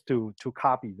supposed to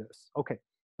copy this. Okay,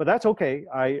 but that's okay.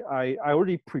 I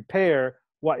already prepare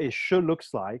what it should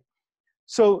looks like.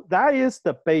 So that is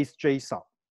the base JSON.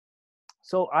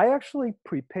 So I actually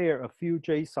prepare a few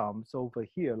JSONs over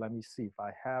here. Let me see if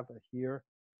I have it here.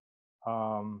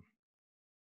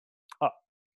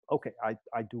 Okay,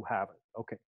 I do have it.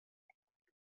 Okay.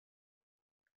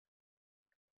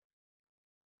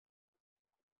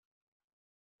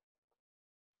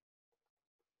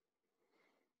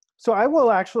 So I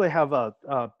will actually have a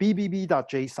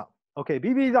bbb.json. Okay,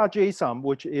 bbb.json,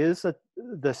 which is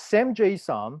the same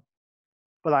JSON,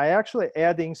 but I actually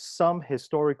adding some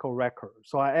historical record.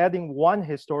 So I'm adding one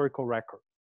historical record.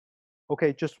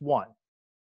 Okay, just one.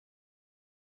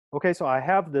 Okay, so I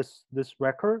have this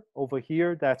record over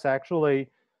here that's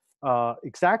actually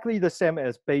exactly the same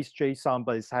as base JSON,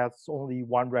 but it has only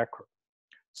one record.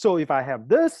 So if I have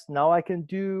this, now I can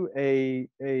do a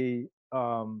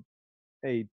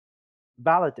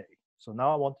validate. So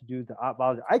now I want to do the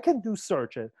validate. I can do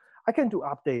search. I can do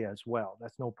update as well.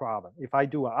 That's no problem. If I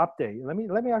do an update, let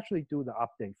me actually do the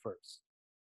update first.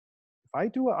 If I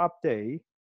do an update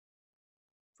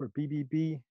for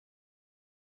BBB,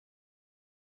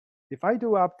 if I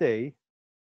do update,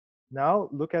 now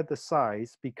look at the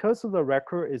size. Because of the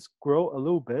record, it's grow a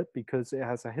little bit because it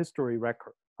has a history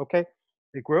record. Okay,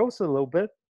 it grows a little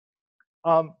bit.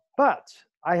 But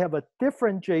I have a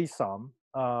different JSON.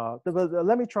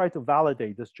 Let me try to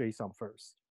validate this JSON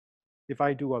first. If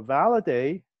I do a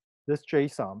validate this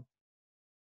JSON,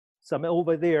 some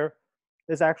over there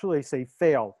is actually say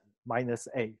failed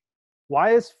 -A.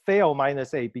 Why is fail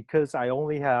 -A? Because I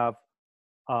only have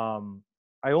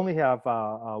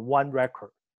one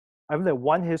record. I have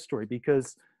one history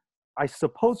because I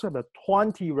suppose to have a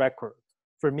 20 record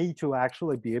for me to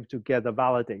actually be able to get a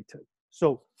validated.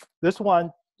 So this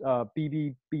one,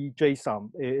 BBB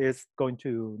JSON is going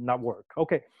to not work.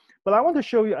 Okay, but I want to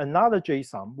show you another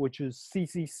JSON, which is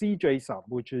CCC JSON,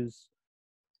 which is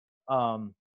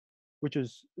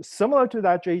similar to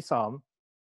that JSON.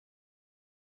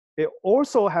 It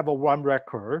also have a one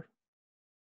record.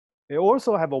 It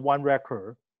also have a one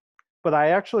record, but I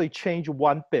actually change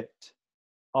one bit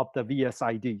of the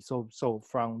VSID. So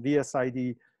from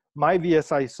VSID, my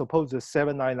VSID suppose is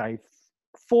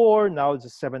 7994, now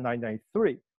it's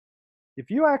 7993. If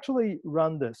you actually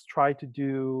run this, try to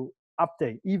do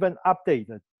update, even update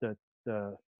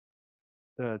the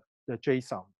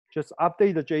JSON. Just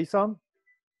update the JSON.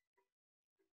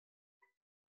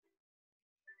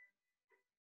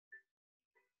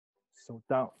 So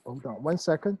hold on 1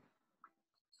 second.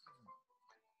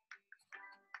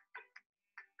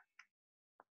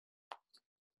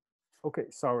 Okay,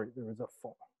 sorry, there is a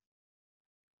phone.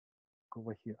 Go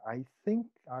over here. I think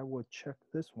I will check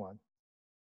this one.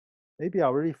 Maybe I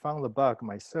already found the bug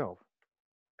myself,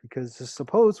 because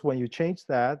suppose when you change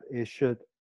that, it should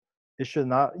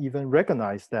not even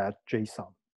recognize that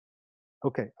JSON.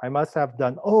 Okay, I must have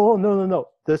done, oh, no.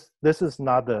 This is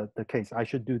not the case. I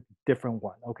should do different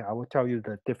one. Okay, I will tell you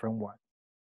the different one.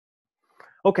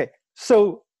 Okay,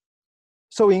 so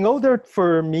in order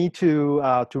for me to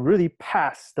really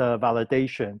pass the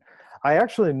validation, I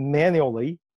actually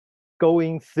manually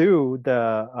going through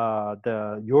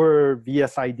your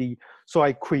VSID. So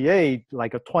I create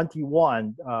like a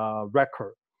 21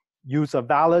 record, use a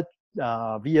valid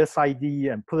VSID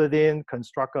and put it in,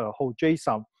 construct a whole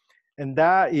JSON. And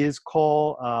that is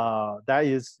called, I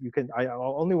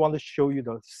only want to show you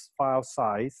the file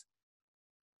size.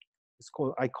 It's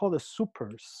called, I call it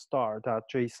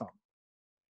superstar.json.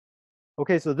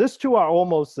 Okay, so these two are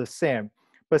almost the same,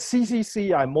 but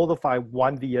CCC, I modify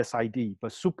one VSID,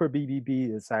 but Super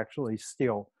BBB is actually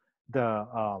still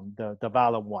the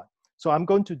valid one. So I'm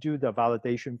going to do the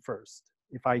validation first.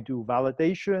 If I do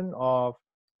validation of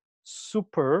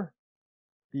super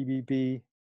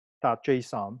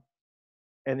BBB.json,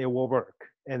 and it will work.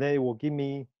 And then it will give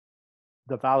me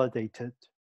the validated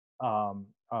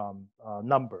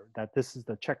number that this is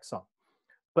the checksum.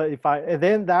 But if and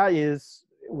then that is,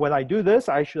 when I do this,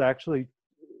 I should actually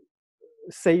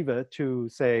save it to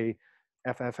say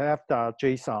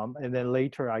fff.json, and then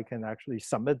later I can actually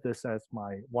submit this as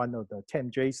my one of the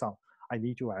 10 JSON. I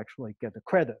need to actually get the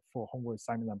credit for homework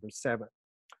assignment number 7.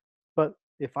 But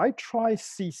if I try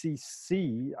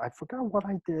CCC, I forgot what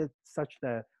I did such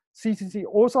that CCC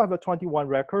also have a 21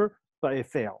 record, but it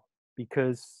failed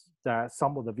because that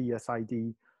some of the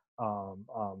VSID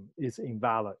is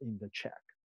invalid in the check.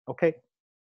 Okay,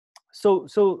 so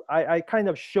I kind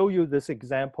of show you this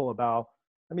example about,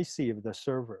 let me see if the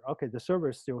server, okay, the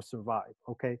server still survive.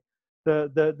 Okay,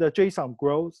 the JSON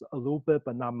grows a little bit,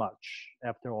 but not much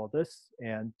after all this,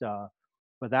 and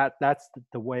but that's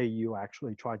the way you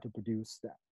actually try to produce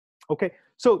that. Okay,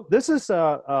 so this is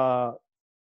a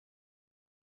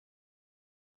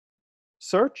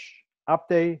search,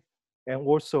 update, and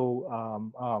also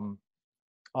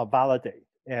validate.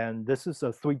 And this is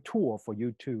a 3 tool for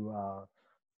you to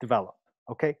develop.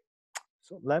 Okay,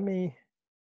 so let me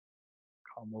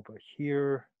come over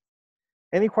here.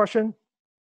 Any question?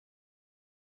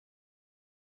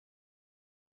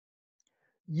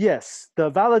 Yes, the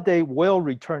validate will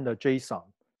return the JSON.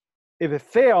 If it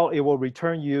failed, it will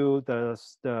return you the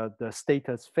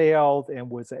status failed and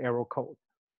with the error code.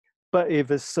 But if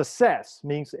it's success,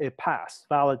 means it passed,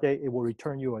 validate, it will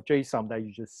return you a JSON that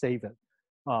you just save it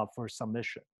for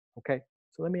submission. Okay,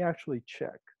 so let me actually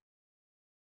check.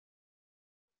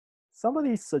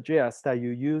 Somebody suggests that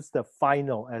you use the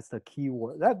final as the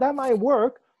keyword. That might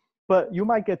work, but you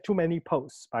might get too many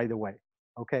posts, by the way.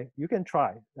 Okay, you can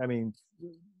try. I mean,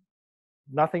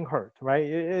 nothing hurt,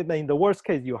 right? I mean, the worst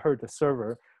case, you hurt the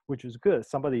server, which is good.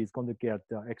 Somebody is going to get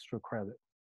the extra credit.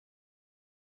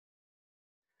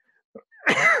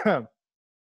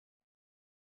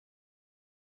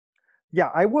 Yeah,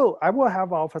 I will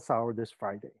have office hour this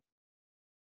Friday.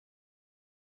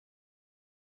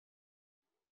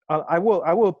 I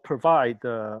will provide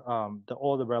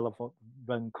all the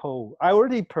relevant code. I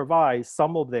already provide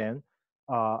some of them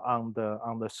on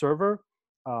the server,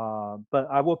 but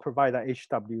I will provide that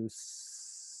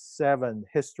HW7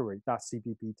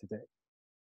 history.cpp today.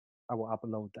 I will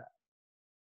upload that.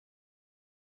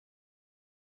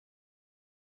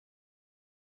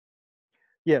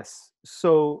 Yes.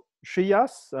 So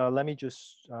Shreyas, let me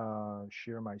just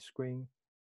share my screen.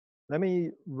 Let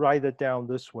me write it down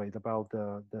this way about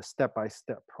the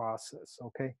step-by-step process,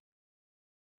 okay?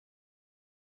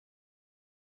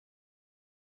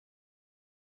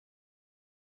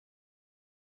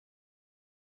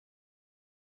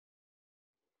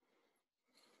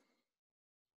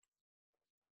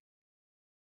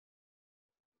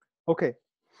 Okay.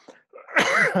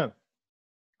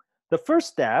 The first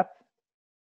step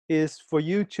is for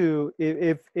you to,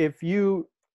 if you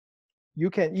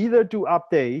can either do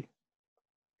update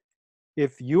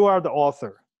if you are the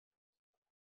author,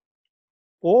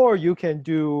 or you can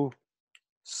do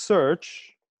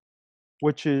search,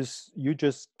 which is you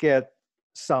just get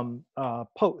some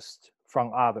post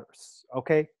from others,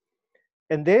 okay?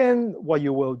 And then what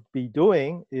you will be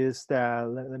doing is that,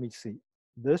 let me see,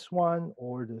 this one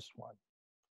or this one.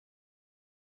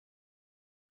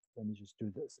 Let me just do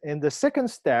this. And the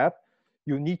second step,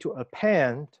 you need to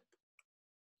append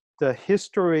the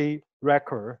history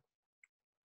record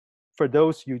for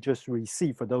those you just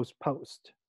received, for those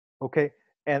posts, okay?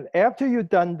 And after you've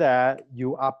done that,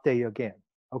 you update again,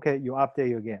 okay? You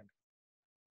update again.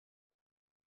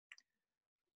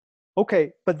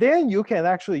 Okay, but then you can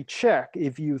actually check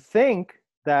if you think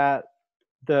that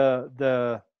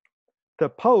the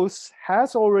post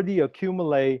has already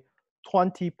accumulated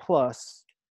 20 plus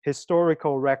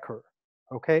historical record,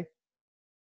 okay?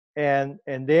 And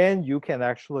then you can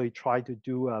actually try to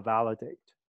do a validate.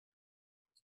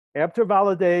 After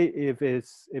validate, if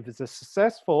it's a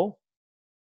successful,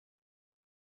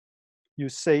 you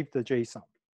save the JSON.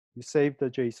 You save the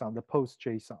JSON, the post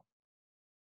JSON,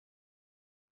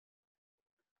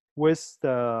 with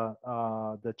the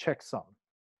checksum.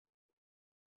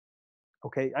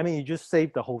 Okay, I mean, you just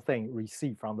save the whole thing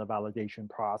received from the validation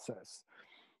process.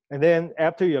 And then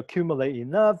after you accumulate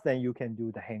enough, then you can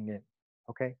do the hang-in,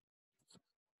 okay?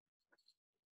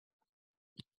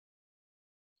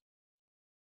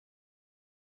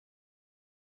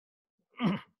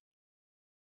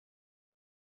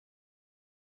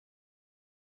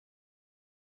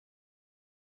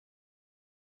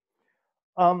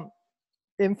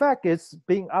 In fact, it's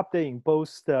being updating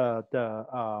both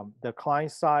the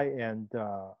client side and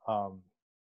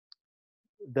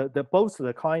the both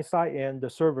the client side and the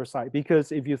server side.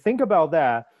 Because if you think about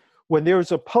that, when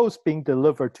there's a post being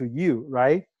delivered to you,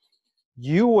 right,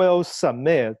 you will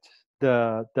submit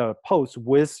the post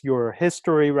with your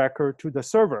history record to the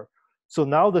server. So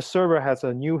now the server has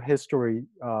a new history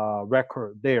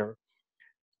record there.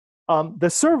 The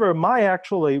server might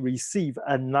actually receive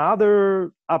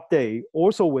another update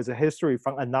also with a history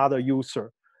from another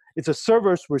user. It's a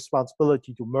server's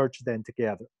responsibility to merge them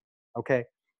together, okay?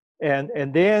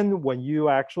 And then when you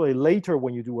actually later,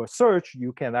 when you do a search,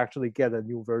 you can actually get a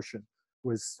new version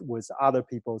with other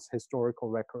people's historical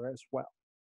record as well.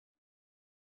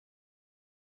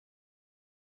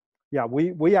 Yeah,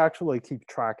 we actually keep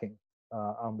tracking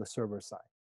on the server side.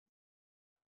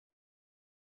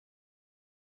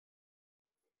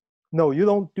 No, you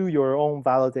don't do your own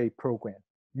validate program.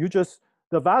 You just,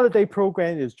 the validate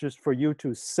program is just for you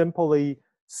to simply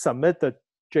submit the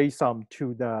JSON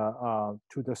to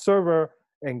the server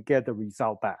and get the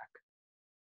result back.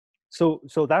 So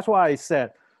that's why I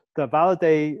said the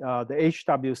validate, the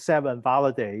HW7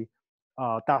 validate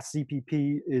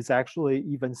 .cpp is actually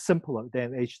even simpler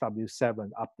than HW7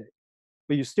 update,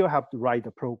 but you still have to write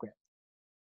the program.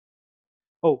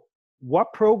 Oh,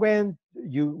 what program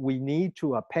we need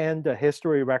to append the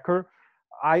history record?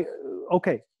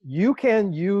 Okay, you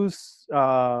can use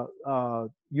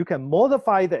you can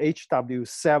modify the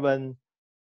HW7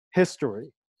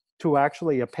 history to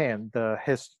actually append the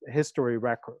history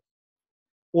record,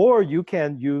 or you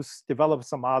can develop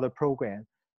some other program,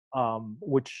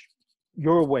 which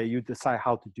your way, you decide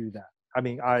how to do that. I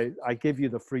mean, I give you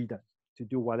the freedom to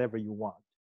do whatever you want.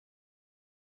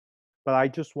 But I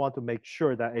just want to make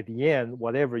sure that at the end,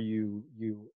 whatever you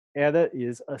edit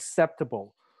is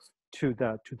acceptable to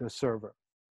the server.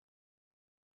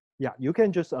 Yeah, you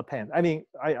can just append. I mean,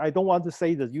 I don't want to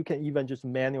say that you can even just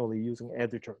manually using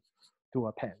editor to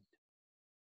append.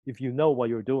 If you know what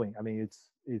you're doing, I mean,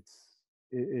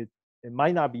 it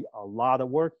might not be a lot of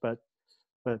work, but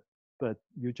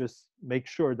you just make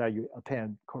sure that you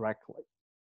append correctly.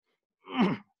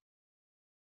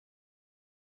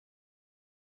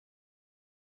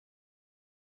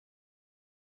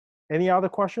 Any other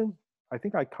question? I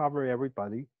think I covered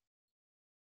everybody.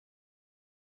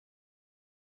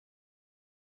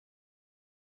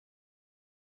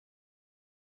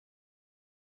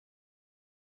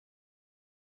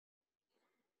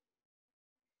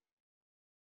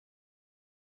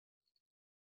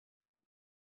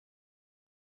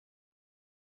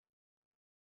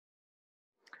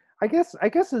 I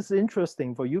guess it's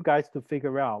interesting for you guys to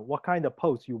figure out what kind of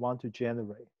post you want to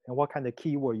generate and what kind of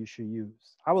keyword you should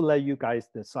use. I will let you guys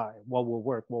decide what will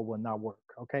work, what will not work.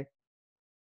 Okay.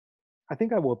 I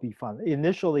think that will be fun.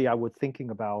 Initially, I was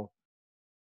thinking about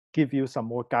give you some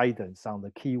more guidance on the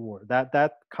keyword.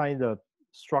 That kind of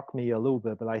struck me a little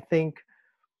bit, but I think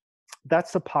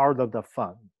that's a part of the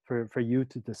fun for you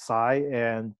to decide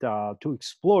and to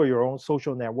explore your own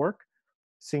social network.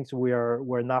 Since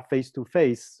we're not face to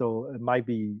face, so it might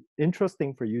be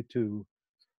interesting for you to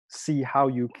see how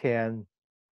you can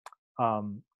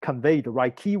convey the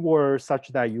right keywords such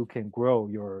that you can grow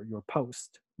your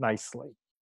post nicely.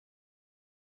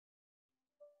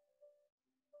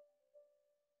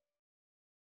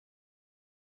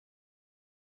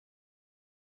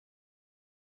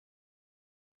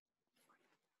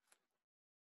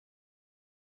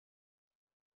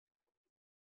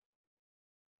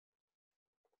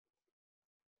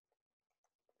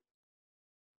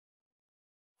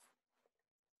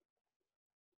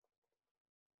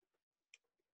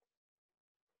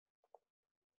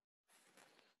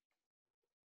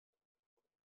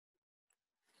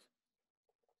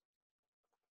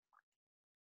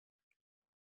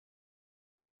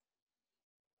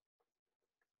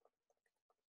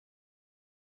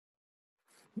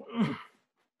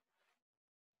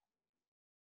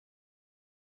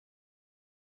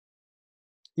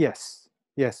 Yes,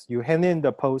 yes, you hand in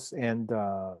the post and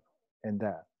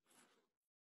that.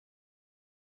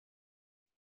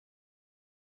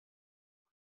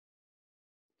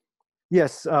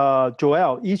 Yes,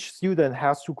 Joel, each student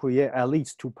has to create at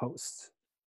least 2 posts,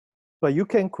 but you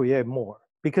can create more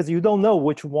because you don't know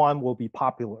which one will be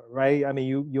popular, right? I mean,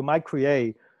 you might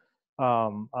create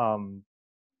um, um,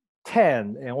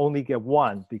 10 and only get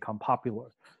one become popular.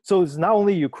 So it's not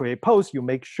only you create posts, you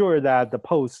make sure that the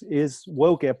post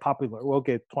will get popular, will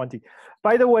get 20.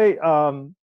 By the way,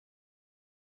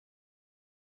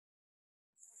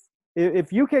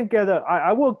 if you can get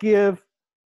I will give,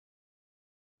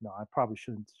 no, I probably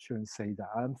shouldn't say that.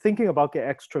 I'm thinking about get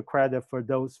extra credit for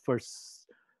those for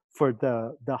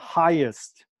the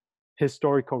highest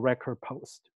historical record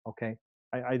post. Okay,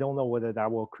 I don't know whether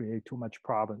that will create too much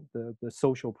problem, the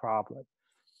social problem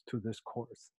to this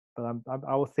course, but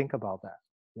I will think about that.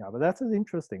 Yeah, but that's an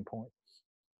interesting point.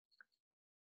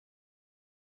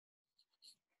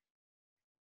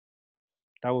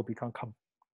 That will become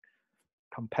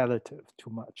competitive too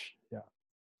much. Yeah.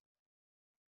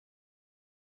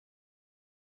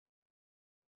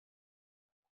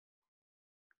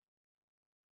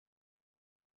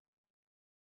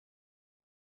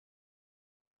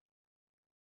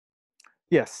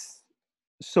 Yes.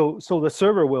 So the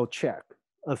server will check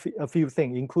a few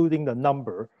things, including the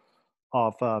number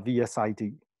of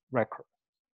VSID record.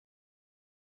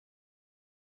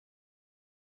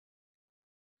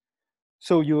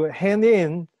 So you hand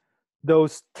in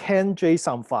those 10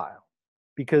 JSON file,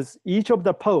 because each of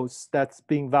the posts that's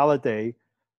being validated,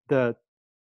 the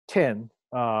 10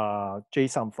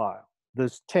 JSON file,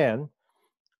 there's 10,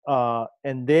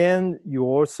 and then you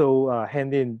also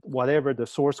hand in whatever the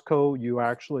source code you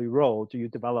actually wrote, you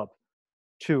develop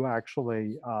to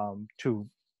actually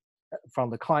from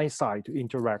the client side to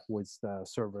interact with the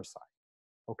server side.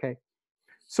 Okay,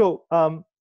 so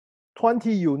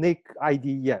 20 unique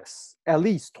ID, yes, at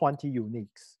least 20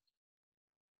 uniques.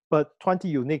 But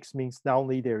 20 uniques means not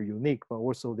only they're unique, but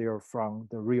also they're from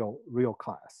the real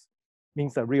class,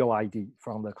 means the real ID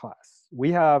from the class.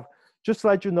 We have, just to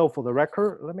let you know for the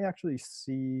record, let me actually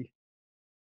see,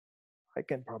 I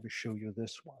can probably show you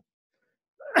this one.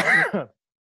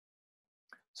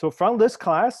 So from this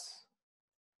class,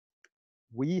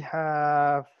 we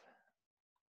have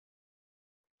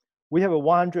a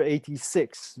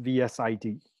 186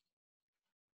 VSID.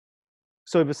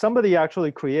 So if somebody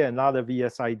actually create another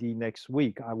VSID next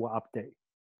week, I will update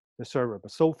the server.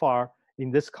 But so far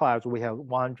in this class, we have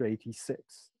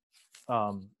 186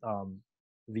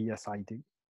 VSID,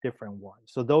 different ones.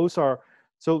 So those are,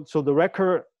 so the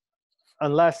record,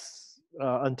 unless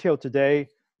until today,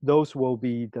 those will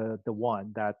be the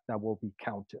one that will be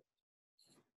counted.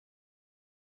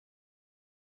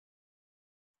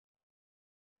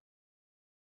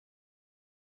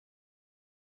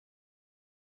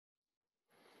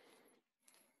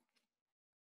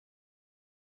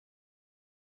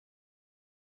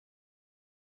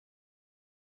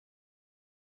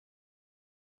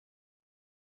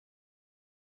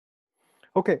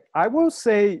 Okay, I will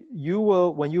say you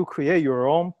will, when you create your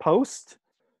own post,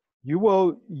 you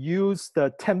will use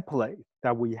the template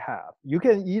that we have. You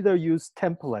can either use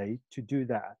template to do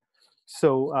that.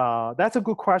 So that's a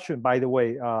good question, by the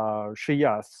way,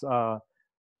 Shreyas.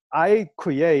 I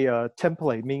create a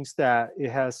template means that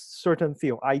it has certain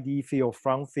field, ID field,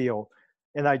 from field,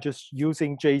 and I just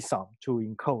using JSON to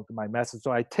encode my message.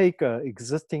 So I take an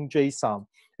existing JSON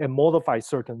and modify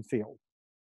certain field.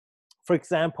 For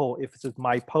example, if it's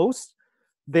my post,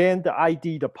 then the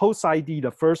ID, the post ID,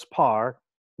 the first part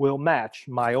will match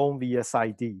my own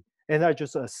VSID. And I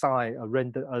just assign a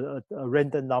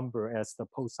random number as the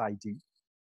post ID.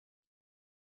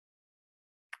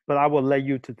 But I will let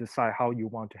you to decide how you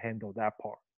want to handle that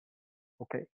part.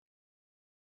 Okay.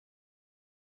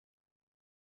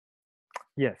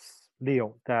 Yes,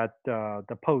 Leo, that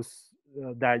the posts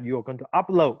that you're going to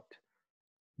upload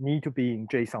need to be in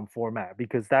JSON format,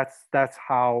 because that's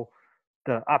how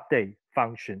the update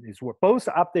function is work. Both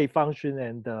the update function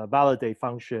and the validate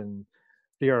function,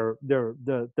 the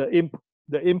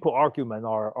input argument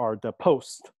are the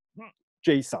post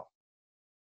JSON.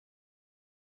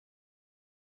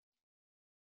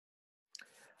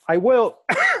 I will.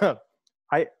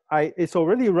 It's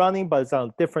already running, but it's on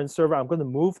a different server. I'm going to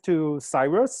move to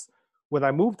Cyrus. When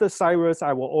I move to Cyrus,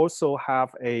 I will also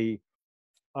have a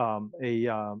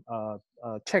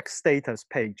check status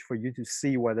page for you to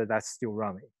see whether that's still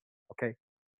running. Okay.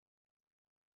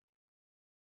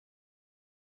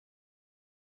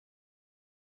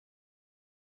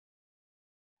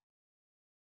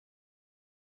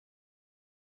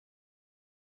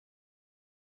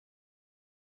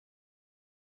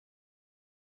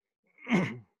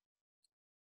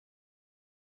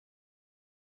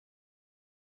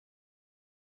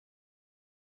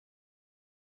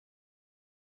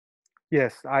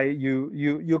 Yes,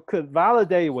 you could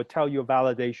validate. It would tell you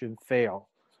validation fail.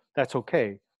 That's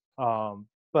okay.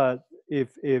 But if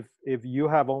you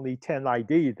have only 10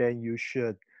 ID, then you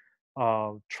should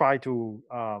try to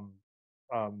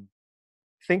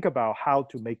think about how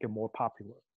to make it more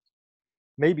popular.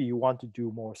 Maybe you want to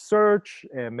do more search,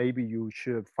 and maybe you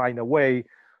should find a way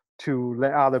to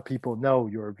let other people know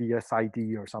your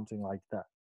VSID or something like that.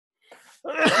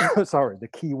 Sorry, the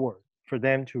keyword for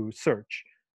them to search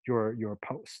your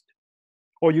post.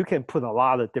 Or you can put a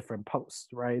lot of different posts,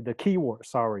 right? The keyword,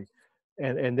 sorry.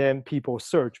 And then people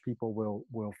search, people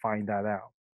will find that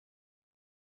out.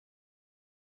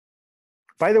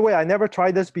 By the way, I never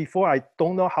tried this before. I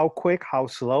don't know how quick, how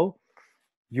slow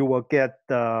you will get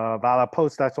the valid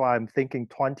post. That's why I'm thinking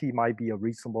 20 might be a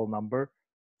reasonable number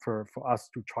for us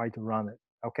to try to run it,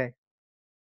 okay?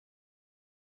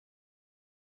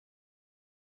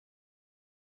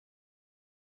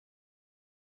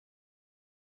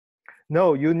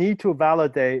 No, you need to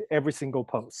validate every single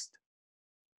post,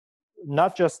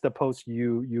 not just the post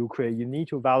you create. You need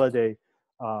to validate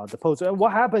the post. And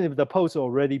what happens if the post is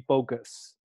already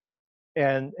bogus?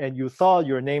 And you thought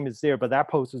your name is there, but that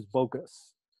post is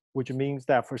bogus, which means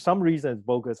that for some reason it's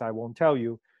bogus. I won't tell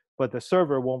you, but the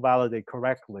server won't validate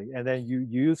correctly. And then you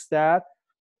use that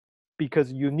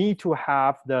because you need to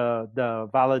have the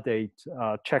validate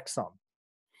checksum.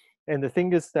 And the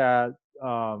thing is that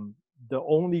the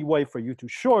only way for you to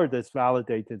show this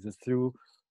validated is through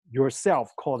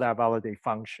yourself call that validate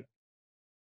function.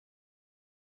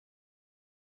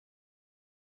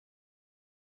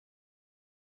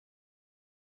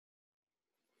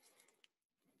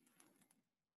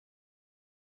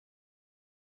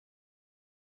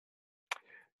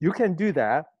 You can do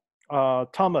that.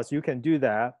 Thomas, you can do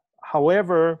that.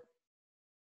 However,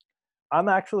 I'm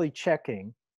actually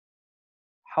checking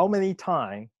how many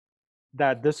times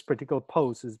that this particular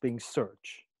post is being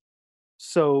searched.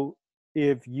 So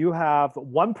if you have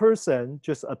one person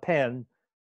just append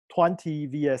 20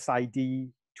 VSID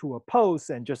to a post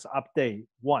and just update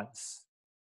once,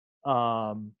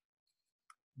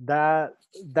 that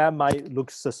might look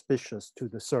suspicious to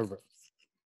the server.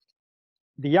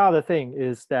 The other thing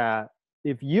is that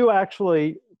if you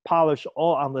actually polish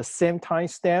all on the same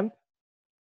timestamp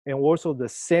and also the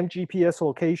same GPS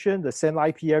location, the same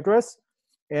IP address,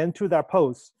 and to that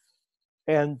post,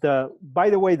 and by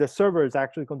the way, the server is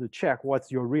actually going to check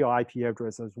what's your real IP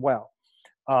address as well.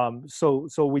 So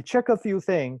we check a few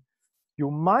things.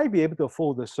 You might be able to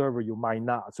fool the server, you might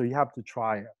not. So you have to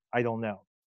try it. I don't know.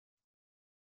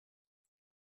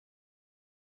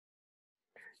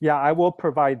 Yeah, I will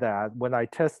provide that. When I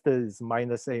test this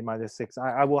 -8, -6,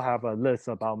 I will have a list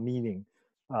about meaning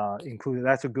included.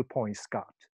 That's a good point,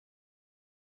 Scott.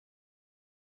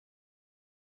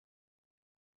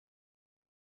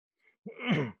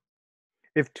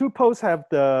 If two posts have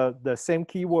the same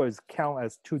keywords, count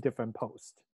as two different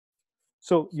posts.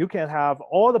 So you can have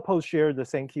all the posts share the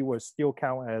same keywords, still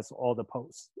count as all the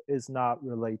posts. It's not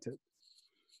related.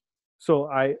 So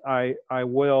I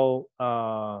will,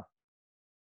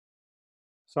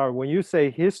 sorry, when you say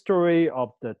history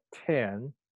of the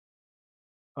 10,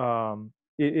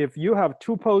 if you have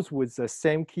two posts with the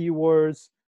same keywords,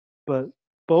 but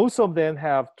both of them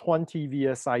have 20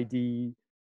 VSID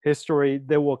history,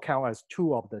 they will count as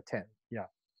 2 of the 10. Yeah.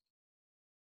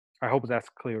 I hope that's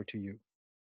clear to you,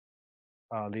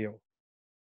 Leo.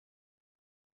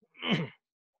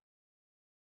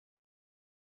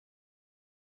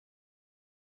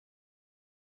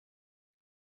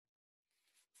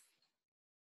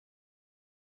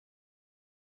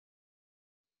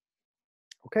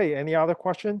 Okay, any other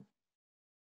question?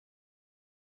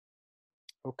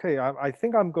 Okay, I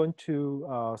think I'm going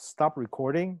to stop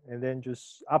recording and then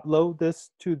just upload this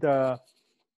to the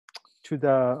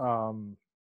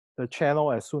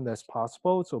channel as soon as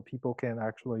possible so people can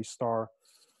actually start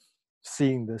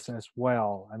seeing this as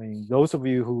well. I mean, those of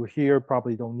you who here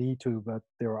probably don't need to, but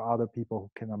there are other people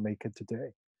who cannot make it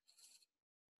today.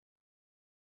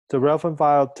 The relevant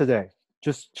file today,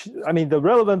 just, I mean, the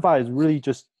relevant file is really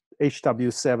just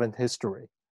HW7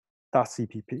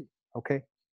 history.cpp, okay?